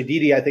 Actually,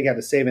 Dede, I think, had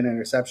to save an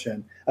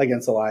interception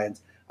against the Lions.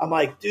 I'm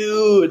like,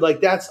 dude,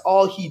 that's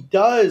all he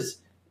does.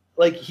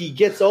 He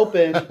gets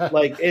open.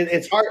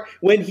 It's hard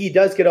when he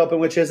does get open,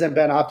 which hasn't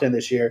been often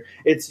this year.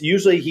 It's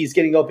usually he's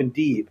getting open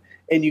deep,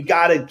 and you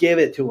got to give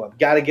it to him.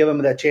 Got to give him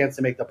that chance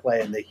to make the play,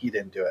 and he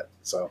didn't do it.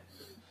 So,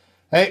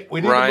 Hey,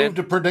 we need to move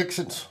to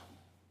predictions.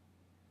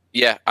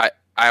 Yeah,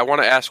 I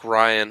want to ask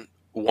Ryan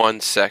one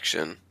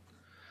question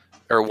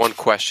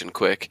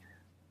quick.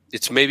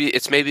 It's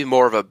maybe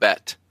more of a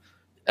bet.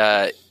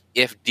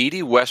 If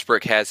Dede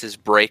Westbrook has his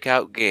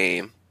breakout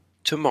game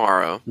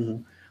tomorrow,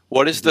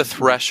 what is the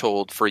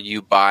threshold for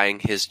you buying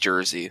his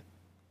jersey?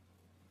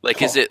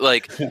 Like, is it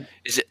like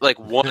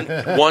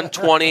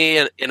 120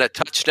 and a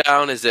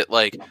touchdown? Is it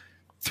like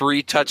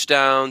 3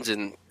 touchdowns?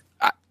 And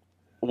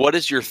what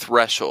is your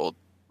threshold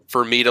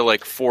for me to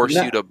like force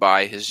you to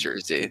buy his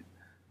jersey?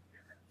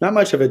 Not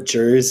much of a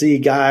jersey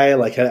guy.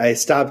 Like, I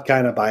stopped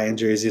kind of buying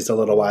jerseys a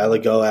little while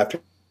ago after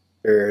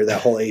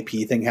that whole AP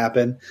thing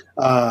happened.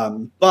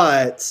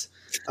 But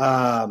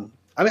I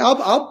mean,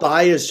 I'll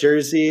buy his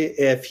jersey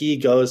if he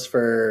goes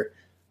for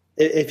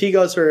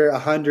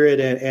 100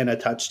 and a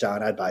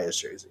touchdown. I'd buy his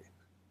jersey.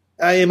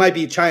 It might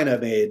be China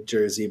made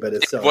jersey, but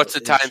it's still. What's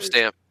the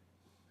timestamp?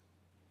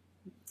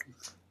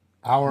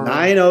 Hour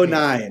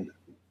 9:09.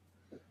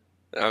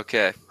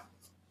 Okay.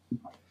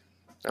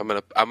 I'm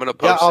gonna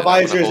post. Yeah, I'll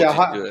buy his jersey.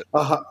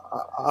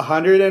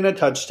 100 and a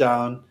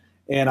touchdown,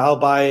 and I'll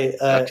buy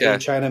a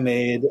China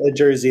made a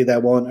jersey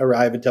that won't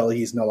arrive until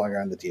he's no longer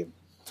on the team.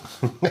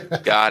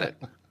 Got it.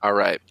 All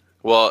right.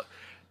 Well,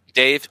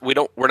 Dave,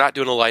 we're not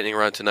doing a lightning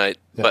round tonight,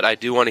 but I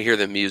do want to hear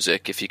the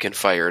music if you can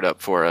fire it up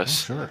for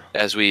us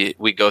as we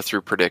go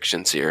through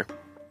predictions here.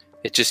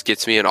 It just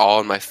gets me in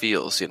all in my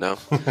feels, you know.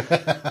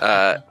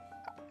 I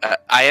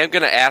am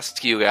going to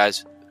ask you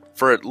guys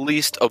for at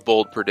least a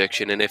bold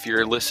prediction, and if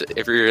you're in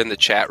the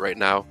chat right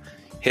now,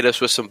 hit us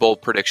with some bold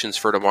predictions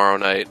for tomorrow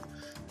night.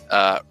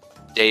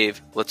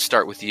 Dave, let's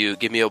start with you.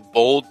 Give me a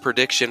bold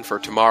prediction for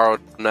tomorrow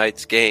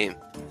night's game.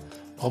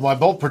 Well, my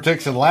bold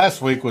prediction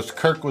last week was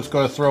Kirk was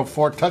going to throw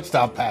 4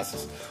 touchdown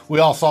passes. We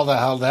all saw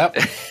how that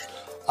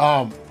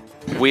happened.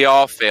 We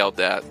all failed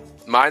that.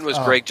 Mine was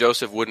Greg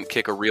Joseph wouldn't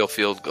kick a real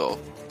field goal.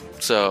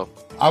 So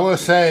I would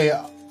say,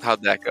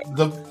 how'd that go?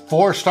 The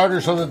 4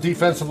 starters on the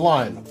defensive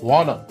line,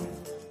 Wonnum,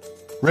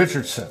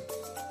 Richardson,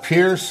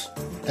 Pierce,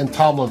 and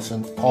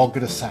Tomlinson all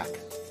get a sack.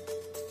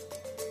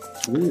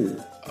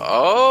 Ooh.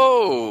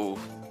 Oh,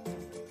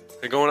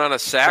 they're going on a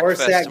sack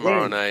fest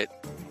tomorrow night.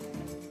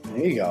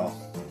 There you go.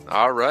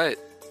 All right.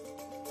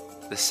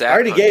 The sack. I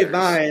already gave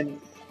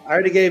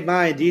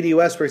mine. Dede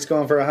Westbrook's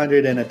going for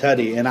 100 and a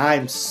tutty, and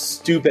I'm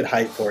stupid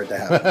hyped for it to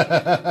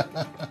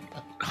happen.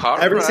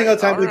 Every single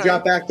time we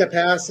drop back to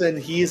pass and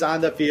he's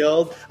on the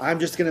field, I'm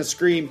just going to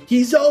scream,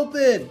 "He's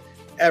open!"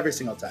 every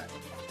single time.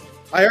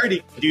 I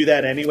already do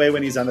that anyway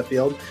when he's on the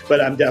field,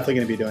 but I'm definitely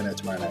going to be doing it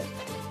tomorrow night.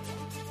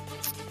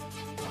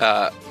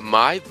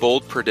 My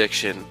bold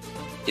prediction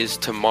is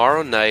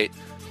tomorrow night,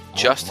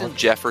 Justin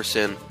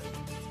Jefferson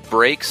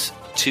breaks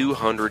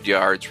 200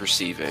 yards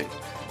receiving.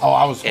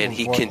 And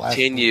he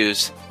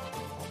continues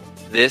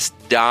this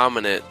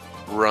dominant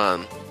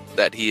run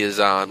that he is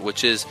on,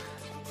 which is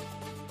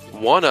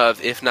one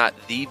of, if not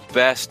the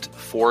best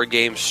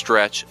 4-game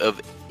stretch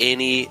of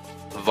any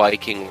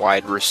Viking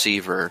wide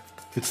receiver.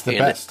 It's the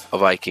best. A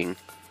Viking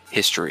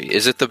history.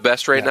 Is it the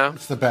best right now?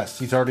 It's the best.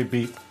 He's already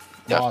beat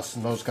Ross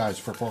and those guys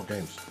for 4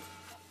 games.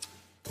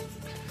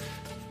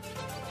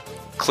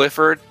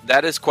 Clifford,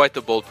 that is quite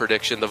the bold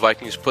prediction. The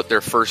Vikings put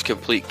their first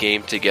complete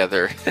game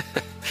together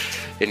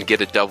and get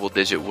a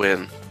double-digit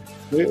win.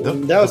 That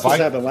was supposed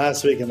to happen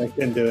last week, and they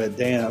couldn't do it.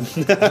 Damn.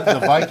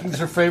 The Vikings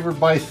are favored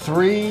by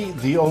 3.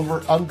 The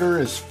over-under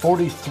is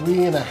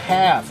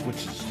 43.5,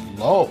 which is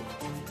low.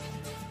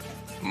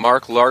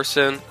 Mark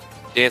Larson,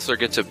 Dantzler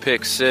gets a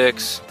pick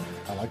 6.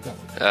 I like that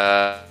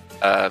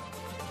one.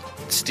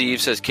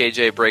 Steve says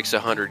KJ breaks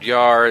 100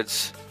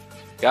 yards.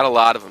 Got a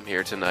lot of them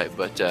here tonight,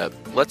 but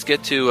let's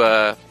get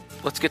to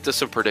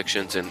some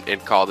predictions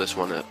and call this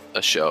one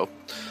a show.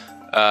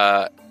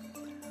 I'll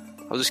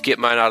just get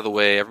mine out of the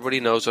way. Everybody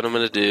knows what I'm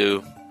going to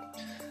do.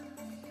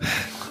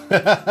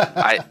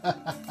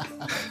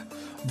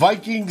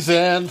 Vikings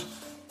and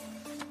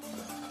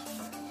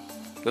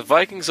the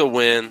Vikings will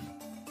win.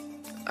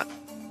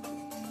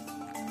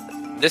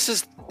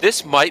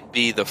 This might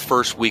be the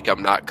first week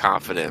I'm not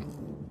confident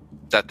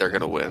that they're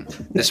going to win.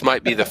 This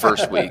might be the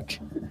first week.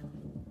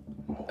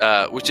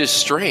 Which is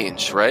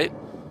strange, right?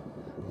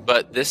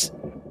 But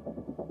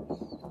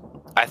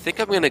I think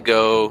I'm going to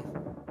go.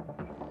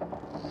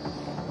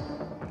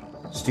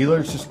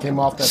 Steelers just came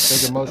off that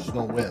big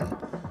emotional win.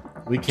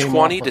 We came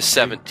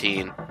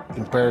 20-17.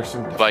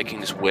 Comparison.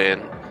 Vikings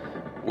win.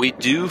 We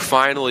do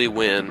finally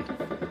win.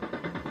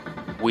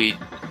 We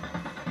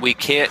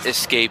can't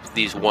escape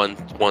these one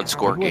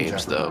score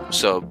games though.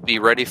 So be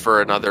ready for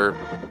another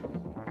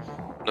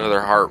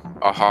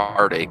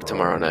heartache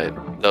tomorrow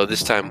night. Though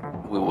this time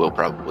we will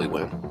probably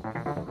win.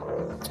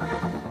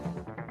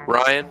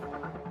 Ryan?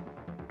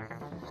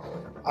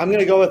 I'm going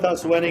to go with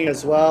us winning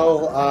as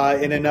well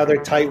in another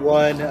tight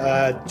one,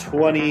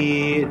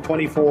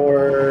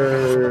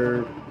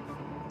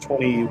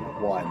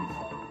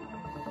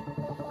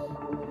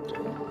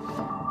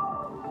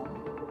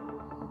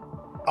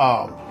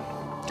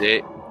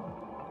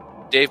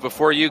 Dave,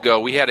 before you go,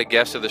 we had a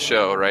guest of the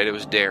show, right? It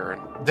was Darren.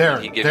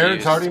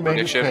 Darren's already made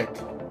his pick.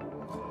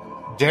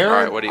 Darren,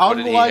 all right, what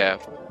did he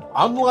have?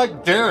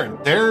 Unlike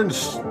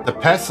Darren's the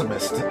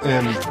pessimist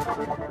in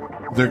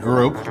the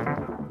group.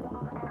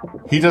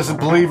 He doesn't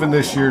believe in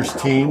this year's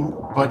team,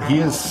 but he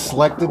has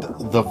selected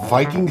the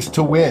Vikings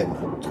to win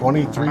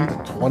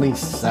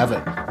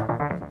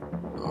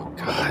 23-27. Oh,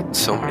 God,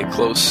 so many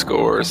close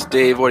scores.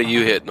 Dave, what are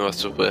you hitting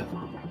us with?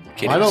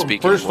 Can't even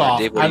speak first anymore. off,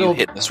 Dave, what are you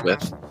hitting us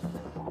with?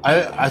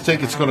 I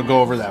think it's going to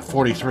go over that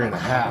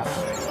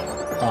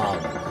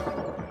 43.5.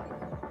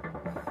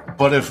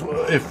 But if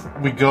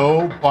we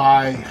go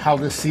by how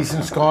this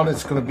season's gone,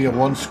 it's going to be a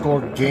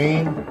one-score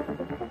game.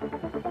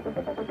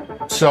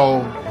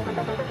 So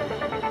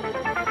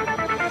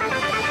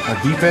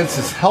our defense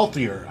is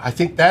healthier. I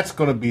think that's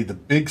going to be the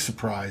big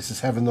surprise, is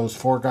having those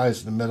four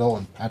guys in the middle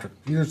and Patrick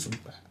Peterson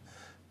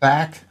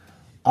back.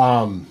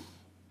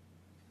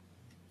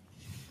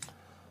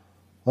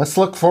 Let's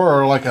look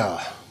for like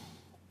a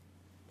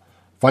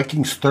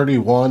Vikings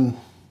 31,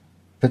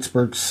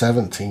 Pittsburgh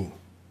 17.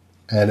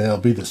 And it'll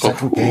be the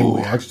second game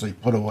we actually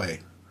put away.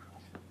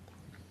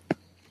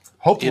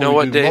 Hopefully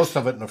we do most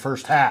of it in the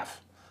first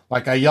half,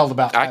 like I yelled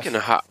about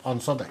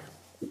on Sunday.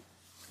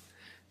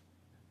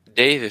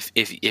 Dave,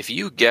 if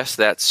you guess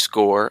that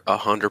score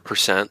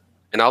 100%,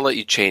 and I'll let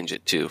you change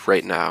it too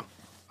right now.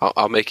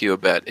 I'll make you a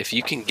bet. If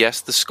you can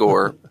guess the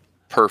score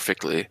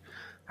perfectly,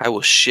 I will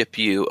ship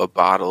you a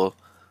bottle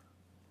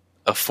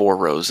of Four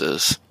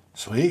Roses.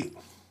 Sweet.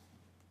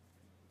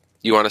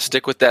 You want to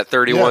stick with that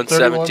 31-17? Yeah,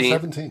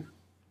 31-17.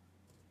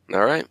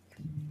 All right.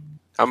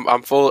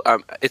 I'm full.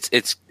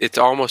 It's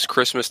almost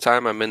Christmas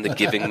time. I'm in the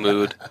giving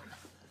mood.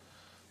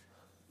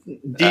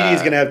 Didi's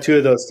going to have 2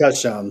 of those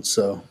touchdowns.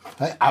 So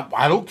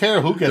I don't care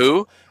who gets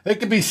who. It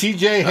could be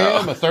C.J.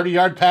 Ham, a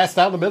 30-yard pass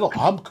down the middle.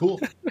 I'm cool.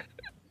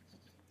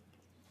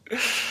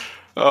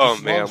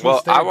 Oh man!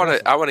 Well, I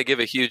want to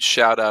give a huge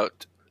shout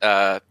out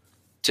to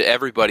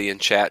everybody in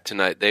chat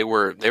tonight. They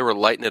were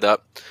lighting it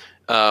up.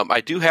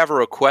 I do have a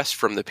request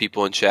from the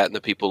people in chat and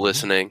the people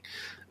listening.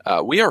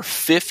 We are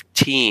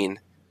 15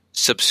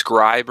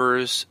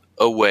 subscribers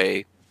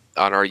away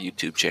on our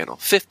YouTube channel.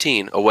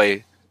 15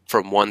 away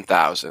from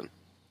 1,000.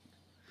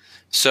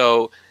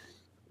 So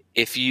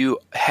if you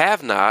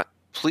have not,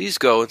 please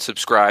go and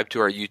subscribe to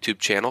our YouTube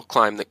channel,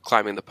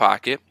 Climbing the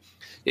Pocket.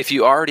 If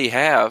you already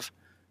have,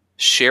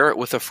 share it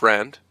with a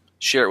friend,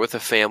 share it with a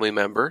family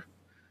member.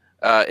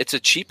 It's a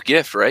cheap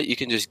gift, right? You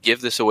can just give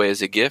this away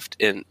as a gift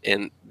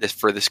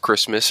for this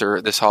Christmas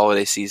or this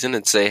holiday season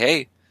and say,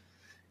 hey,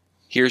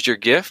 here's your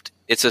gift.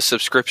 It's a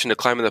subscription to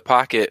Climbing the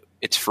Pocket.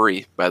 It's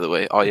free, by the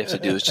way. All you have to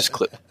do is just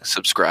click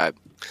subscribe.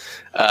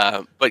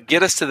 But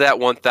get us to that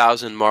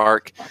 1,000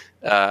 mark,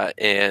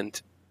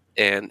 and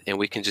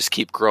we can just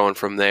keep growing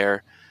from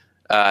there.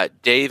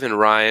 Dave and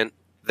Ryan,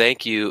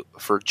 thank you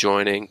for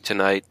joining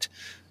tonight.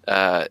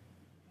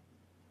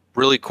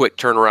 Really quick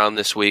turnaround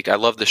this week. I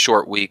love the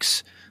short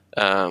weeks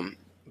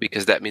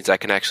because that means I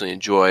can actually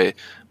enjoy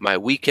my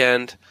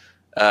weekend.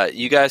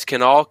 You guys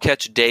can all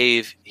catch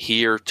Dave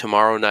here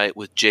tomorrow night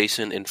with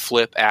Jason and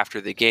Flip after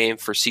the game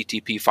for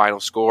CTP Final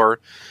Score.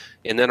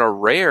 And then a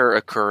rare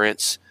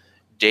occurrence,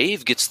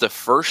 Dave gets the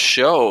first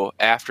show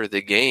after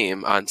the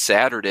game on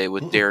Saturday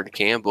with Darren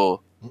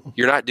Campbell.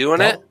 You're not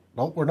doing it?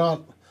 No, we're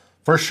not.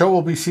 First show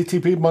will be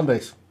CTP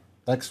Mondays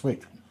next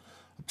week.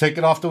 Take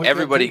it off the weekend.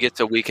 Everybody gets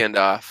a weekend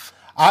off.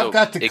 I've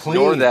got to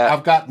clean. That.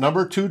 I've got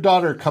number 2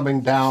 daughter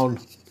coming down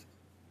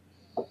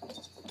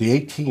the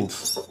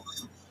 18th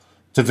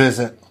to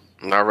visit.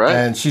 All right.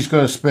 And she's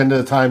going to spend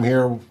the time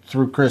here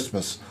through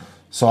Christmas.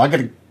 So I got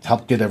to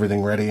help get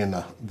everything ready in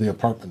the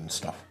apartment and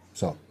stuff.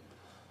 So.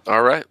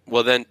 All right.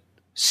 Well, then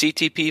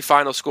CTP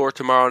Final Score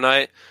tomorrow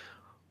night.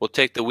 We'll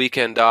take the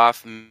weekend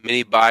off,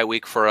 mini bye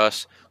week for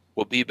us.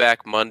 We'll be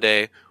back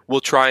Monday.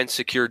 We'll try and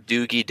secure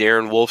Doogie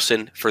Darren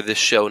Wolfson for this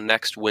show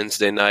next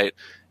Wednesday night,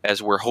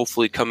 as we're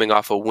hopefully coming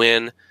off a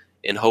win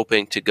and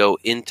hoping to go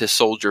into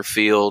Soldier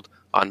Field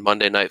on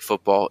Monday Night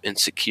Football and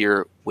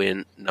secure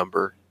win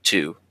number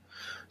 2.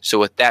 So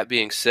with that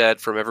being said,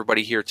 from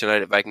everybody here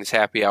tonight at Vikings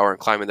Happy Hour and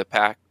Climbing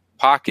the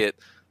Pocket,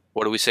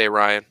 what do we say,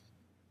 Ryan?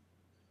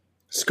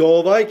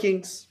 Skol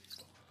Vikings.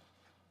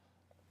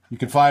 You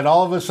can find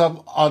all of us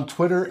up on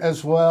Twitter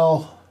as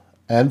well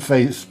and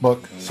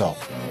Facebook. So,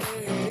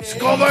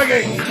 Skol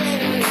Vikings!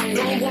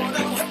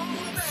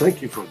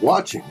 Thank you for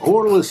watching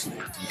or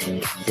listening.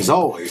 As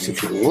always,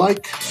 if you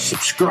like,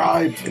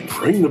 subscribe, and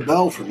ring the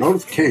bell for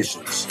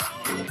notifications.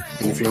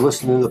 And if you're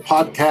listening to the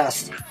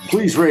podcast,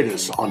 please rate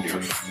us on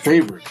your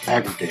favorite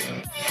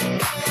aggregator.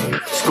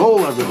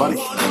 Skol, everybody!